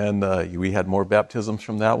happens. Yeah. And we had more baptisms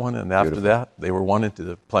from that one. And after that, they were wanting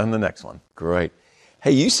to plan the next one. Great.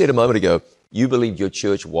 Hey, you said a moment ago, you believed your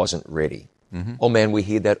church wasn't ready. Oh, man, we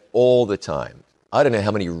hear that all the time. I don't know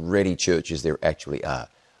how many ready churches there actually are.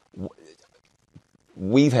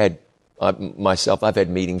 We've had, I've had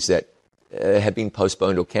meetings that have been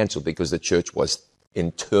postponed or cancelled because the church was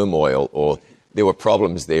in turmoil or there were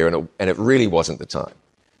problems there, and it really wasn't the time.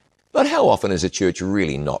 But how often is a church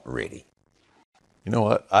really not ready? You know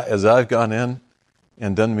what? As I've gone in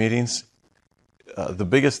and done meetings, the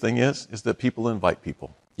biggest thing is that people invite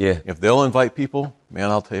people. Yeah. If they'll invite people, man,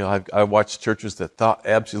 I'll tell you, I've watched churches that thought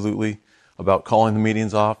absolutely about calling the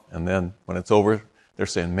meetings off, and then when it's over, they're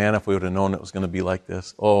saying, man, if we would have known it was going to be like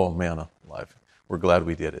this, oh, man alive. We're glad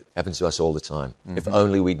we did it. Happens to us all the time. Mm-hmm. If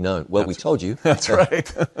only we'd known. Well, we told you. That's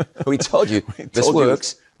right. We told you. This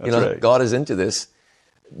works. That's right. God is into this.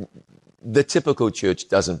 The typical church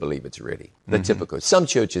doesn't believe it's ready. Some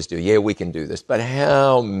churches do. Yeah, we can do this. But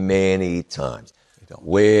how many times?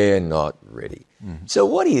 We're not ready. Mm-hmm. So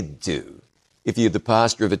what do you do if you're the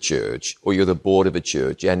pastor of a church or you're the board of a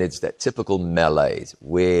church and it's that typical malaise?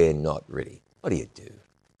 We're not ready. What do you do?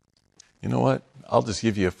 You know what? I'll just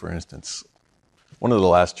give you, for instance, one of the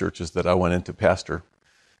last churches that I went into pastor,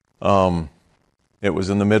 it was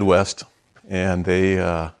in the Midwest, and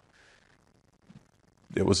it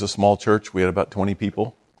was a small church. We had about 20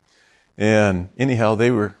 people. And anyhow,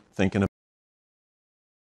 they were thinking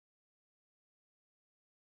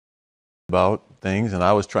about things, and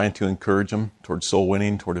I was trying to encourage them toward soul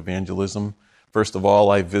winning, toward evangelism. First of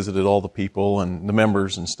all, I visited all the people and the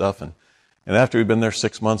members and stuff, and after we'd been there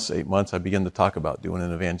 6 months, 8 months, I began to talk about doing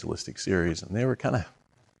an evangelistic series, and they were kind of a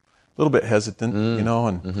little bit hesitant,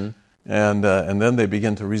 and then they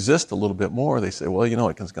began to resist a little bit more. They say, well,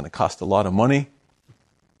 it's going to cost a lot of money,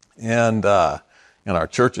 and our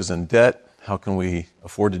church is in debt. How can we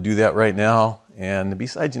afford to do that right now? And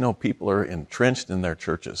besides, people are entrenched in their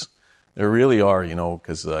churches. They really are,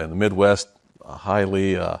 because in the Midwest,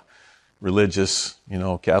 highly religious,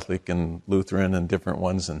 Catholic and Lutheran and different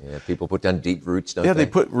ones. And yeah, people put down deep roots, don't they? Yeah, they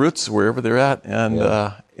put roots wherever they're at. And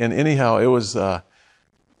anyhow, it was,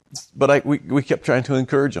 but we kept trying to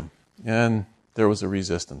encourage them. And there was a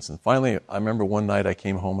resistance. And finally, I remember one night I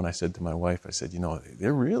came home and I said to my wife, I said,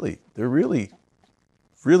 they're really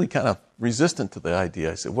kind of resistant to the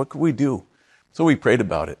idea. I said, what could we do? So we prayed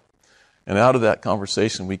about it. And out of that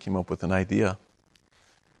conversation, we came up with an idea.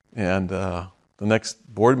 And the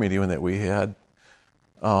next board meeting that we had,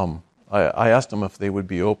 I asked them if they would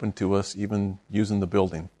be open to us even using the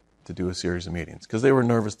building to do a series of meetings, because they were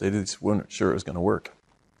nervous. They just weren't sure it was going to work.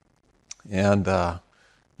 And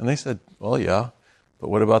they said, well, yeah, but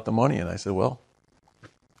what about the money? And I said, well,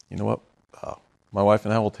 you know what? My wife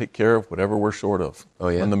and I will take care of whatever we're short of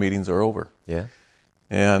when the meetings are over. Yeah.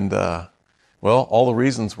 And, well, all the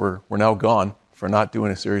reasons were now gone for not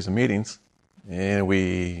doing a series of meetings. And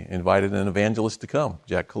we invited an evangelist to come,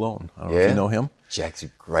 Jack Cologne. I don't know if you know him. Jack's a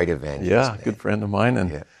great evangelist. Yeah, man. Good friend of mine.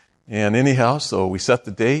 And anyhow, so we set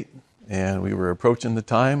the date, and we were approaching the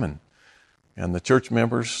time, and the church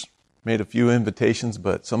members made a few invitations,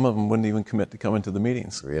 but some of them wouldn't even commit to coming to the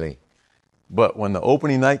meetings. Really? But when the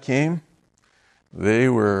opening night came, they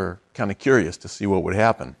were kind of curious to see what would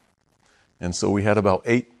happen. And so we had about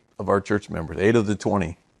 8 of our church members, 8 of the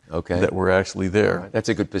 20 that were actually there. Right. That's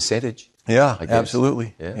a good percentage. Yeah,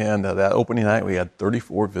 absolutely. Yeah. And that opening night, we had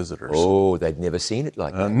 34 visitors. Oh, they'd never seen it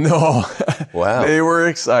like that. No. Wow. They were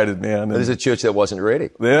excited, man. There's a church that wasn't ready.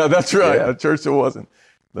 Yeah, that's right. A church that wasn't.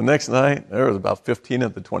 The next night, there was about 15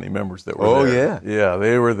 of the 20 members that were there. Oh, yeah. Yeah,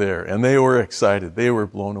 they were there. And they were excited. They were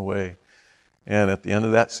blown away. And at the end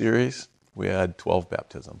of that series, we had 12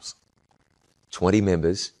 baptisms. 20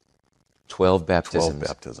 members, 12 baptisms. 12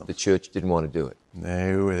 baptisms. The church didn't want to do it.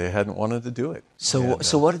 They hadn't wanted to do it. So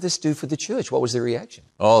what did this do for the church? What was the reaction?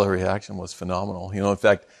 Oh, the reaction was phenomenal. In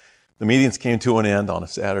fact, the meetings came to an end on a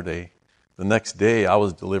Saturday. The next day, I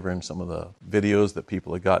was delivering some of the videos that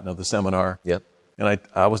people had gotten of the seminar. Yep. And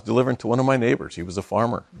I was delivering to one of my neighbors. He was a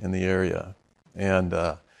farmer in the area. And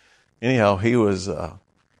anyhow, he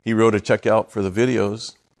wrote a check out for the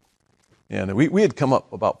videos. And we had come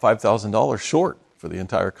up about $5,000 short for the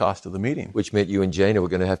entire cost of the meeting. Which meant you and Jana were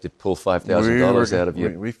going to have to pull $5,000 out of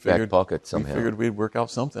your back pocket somehow. We figured we'd work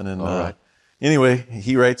out something. And all right. Anyway,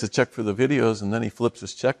 he writes a check for the videos, and then he flips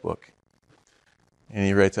his checkbook. And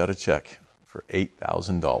he writes out a check for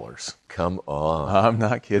 $8,000. Come on. I'm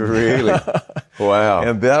not kidding. Really? Wow.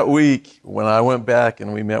 And that week, when I went back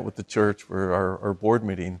and we met with the church for our board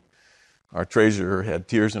meeting, our treasurer had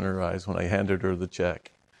tears in her eyes when I handed her the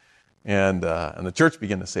check. And the church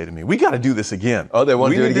began to say to me, we got to do this again. Oh, they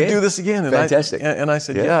want to do it again? We need to do this again. And fantastic. I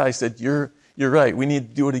said, yeah. I said, you're right. We need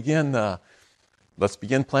to do it again. Let's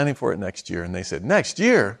begin planning for it next year. And they said, next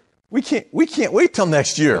year? We can't wait till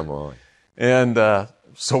next year. Come on. And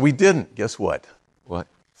so we didn't. Guess what? What?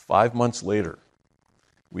 5 months later,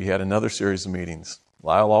 we had another series of meetings.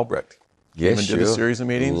 Lyle Albrecht did a series of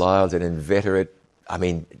meetings. Lyle's an inveterate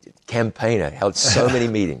campaigner, held so many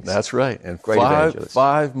meetings. That's right. And Great evangelist.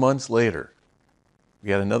 5 months later,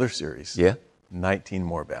 we had another series. Yeah. 19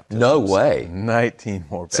 more baptisms. No way. 19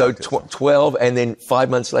 more So baptisms. 12, and then 5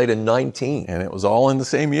 months later, 19. And it was all in the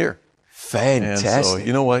same year. Fantastic. And so,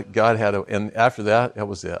 you know what? God had to, and after that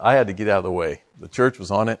was it. I had to get out of the way. The church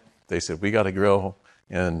was on it. They said, we got to grow.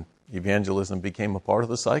 And evangelism became a part of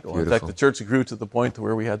the cycle. Beautiful. In fact, the church grew to the point to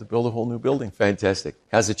where we had to build a whole new building. Fantastic.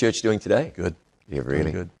 How's the church doing today? Good. Yeah,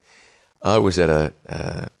 really. Good. I was at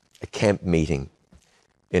a camp meeting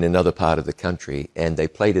in another part of the country, and they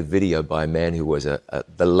played a video by a man who was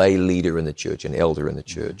the lay leader in the church, an elder in the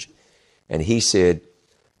church. And he said,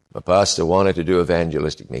 my pastor wanted to do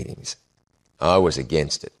evangelistic meetings. I was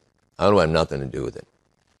against it. I don't have nothing to do with it.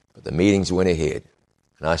 But the meetings went ahead,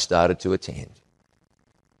 and I started to attend.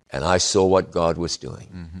 And I saw what God was doing.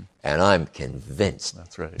 Mm-hmm. And I'm convinced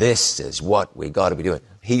that's right. This is what we got to be doing.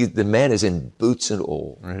 The man is in boots and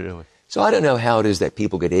all. Really? So I don't know how it is that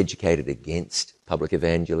people get educated against public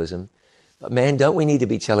evangelism. But man, don't we need to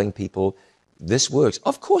be telling people this works?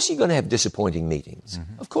 Of course you're going to have disappointing meetings.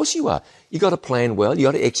 Mm-hmm. Of course you are. You got to plan well. You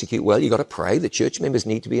got to execute well. You got to pray. The church members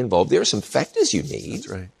need to be involved. There are some factors you need. That's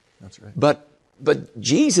right. That's right. But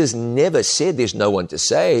Jesus never said there's no one to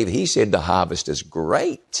save. He said the harvest is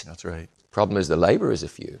great. That's right. Problem is the laborers are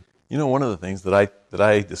few. You know, one of the things that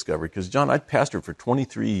I discovered, because John, I pastored for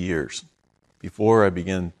 23 years before I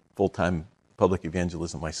began full-time public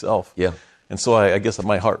evangelism myself. Yeah. And so I guess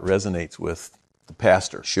my heart resonates with the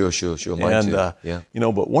pastor. Sure. Mine too. Yeah. You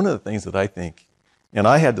know, but one of the things that I think, and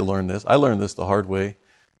I had to learn this, I learned this the hard way,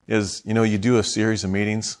 is, you know, you do a series of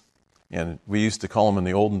meetings, and we used to call them in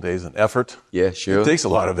the olden days an effort. Yeah, sure. It takes a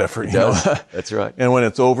lot of effort. It does. That's right. And when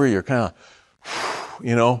it's over, you're kind of,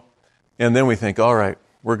 you know, and then we think, all right,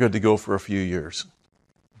 we're good to go for a few years.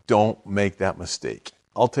 Don't make that mistake.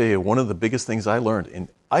 I'll tell you, one of the biggest things I learned, and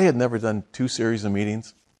I had never done 2 series of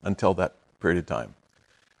meetings until that period of time.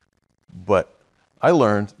 But I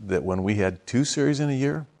learned that when we had 2 series in a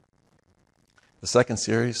year, the second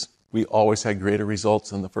series, we always had greater results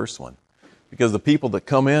than the first one. Because the people that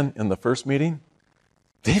come in the first meeting,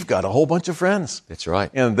 they've got a whole bunch of friends. That's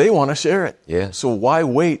right. And they want to share it. Yeah. So why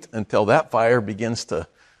wait until that fire begins to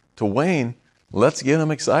wane? Let's get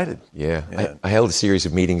them excited. Yeah. I held a series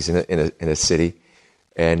of meetings in a city,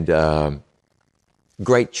 and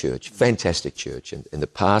great church, fantastic church. And the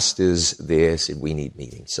pastors there said, we need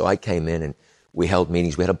meetings. So I came in and we held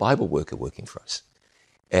meetings. We had a Bible worker working for us.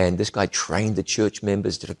 And this guy trained the church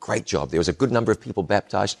members, did a great job. There was a good number of people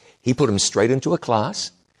baptized. He put them straight into a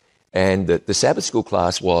class. And the Sabbath school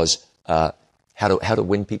class was how to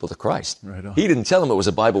win people to Christ. Right on. He didn't tell them it was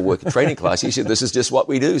a Bible worker training class. He said, this is just what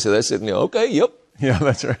we do. So they said, okay, yep. Yeah,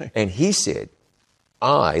 that's right. And he said,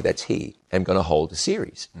 that's he, am going to hold a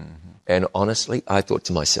series. Mm-hmm. And honestly, I thought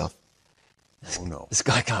to myself, oh, no. This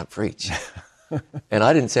guy can't preach. And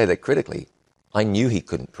I didn't say that critically. I knew he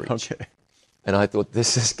couldn't preach. Okay. And I thought,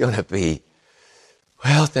 this is going to be,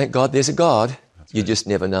 well, thank God there's a God. That's you right. Just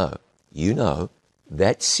never know. You know,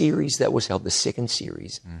 that series that was held, the second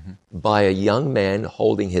series, mm-hmm. by a young man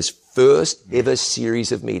holding his first ever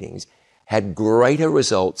series of meetings, had greater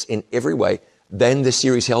results in every way than the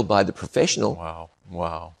series held by the professional.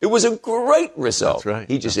 Wow. It was a great result. That's right.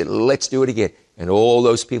 He just said, let's do it again. And all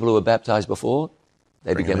those people who were baptized before,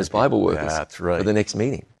 they became his Bible workers. That's right. For the next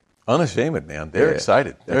meeting. Unashamed, man. They're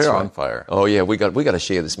excited. They're on fire. Oh, yeah. We got to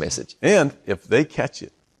share this message. And if they catch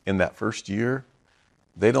it in that first year,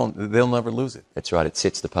 they'll never lose it. That's right. It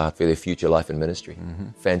sets the path for their future life and ministry.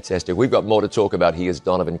 Mm-hmm. Fantastic. We've got more to talk about. He is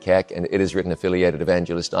Donovan Cack, and It Is Written affiliated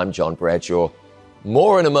evangelist. I'm John Bradshaw.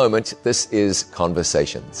 More in a moment. This is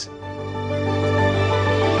Conversations.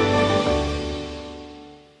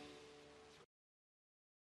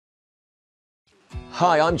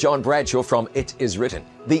 Hi, I'm John Bradshaw from It Is Written.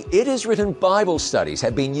 The It Is Written Bible studies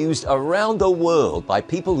have been used around the world by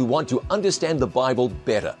people who want to understand the Bible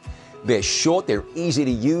better. They're short, they're easy to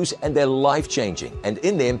use, and they're life-changing. And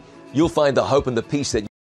in them, you'll find the hope and the peace that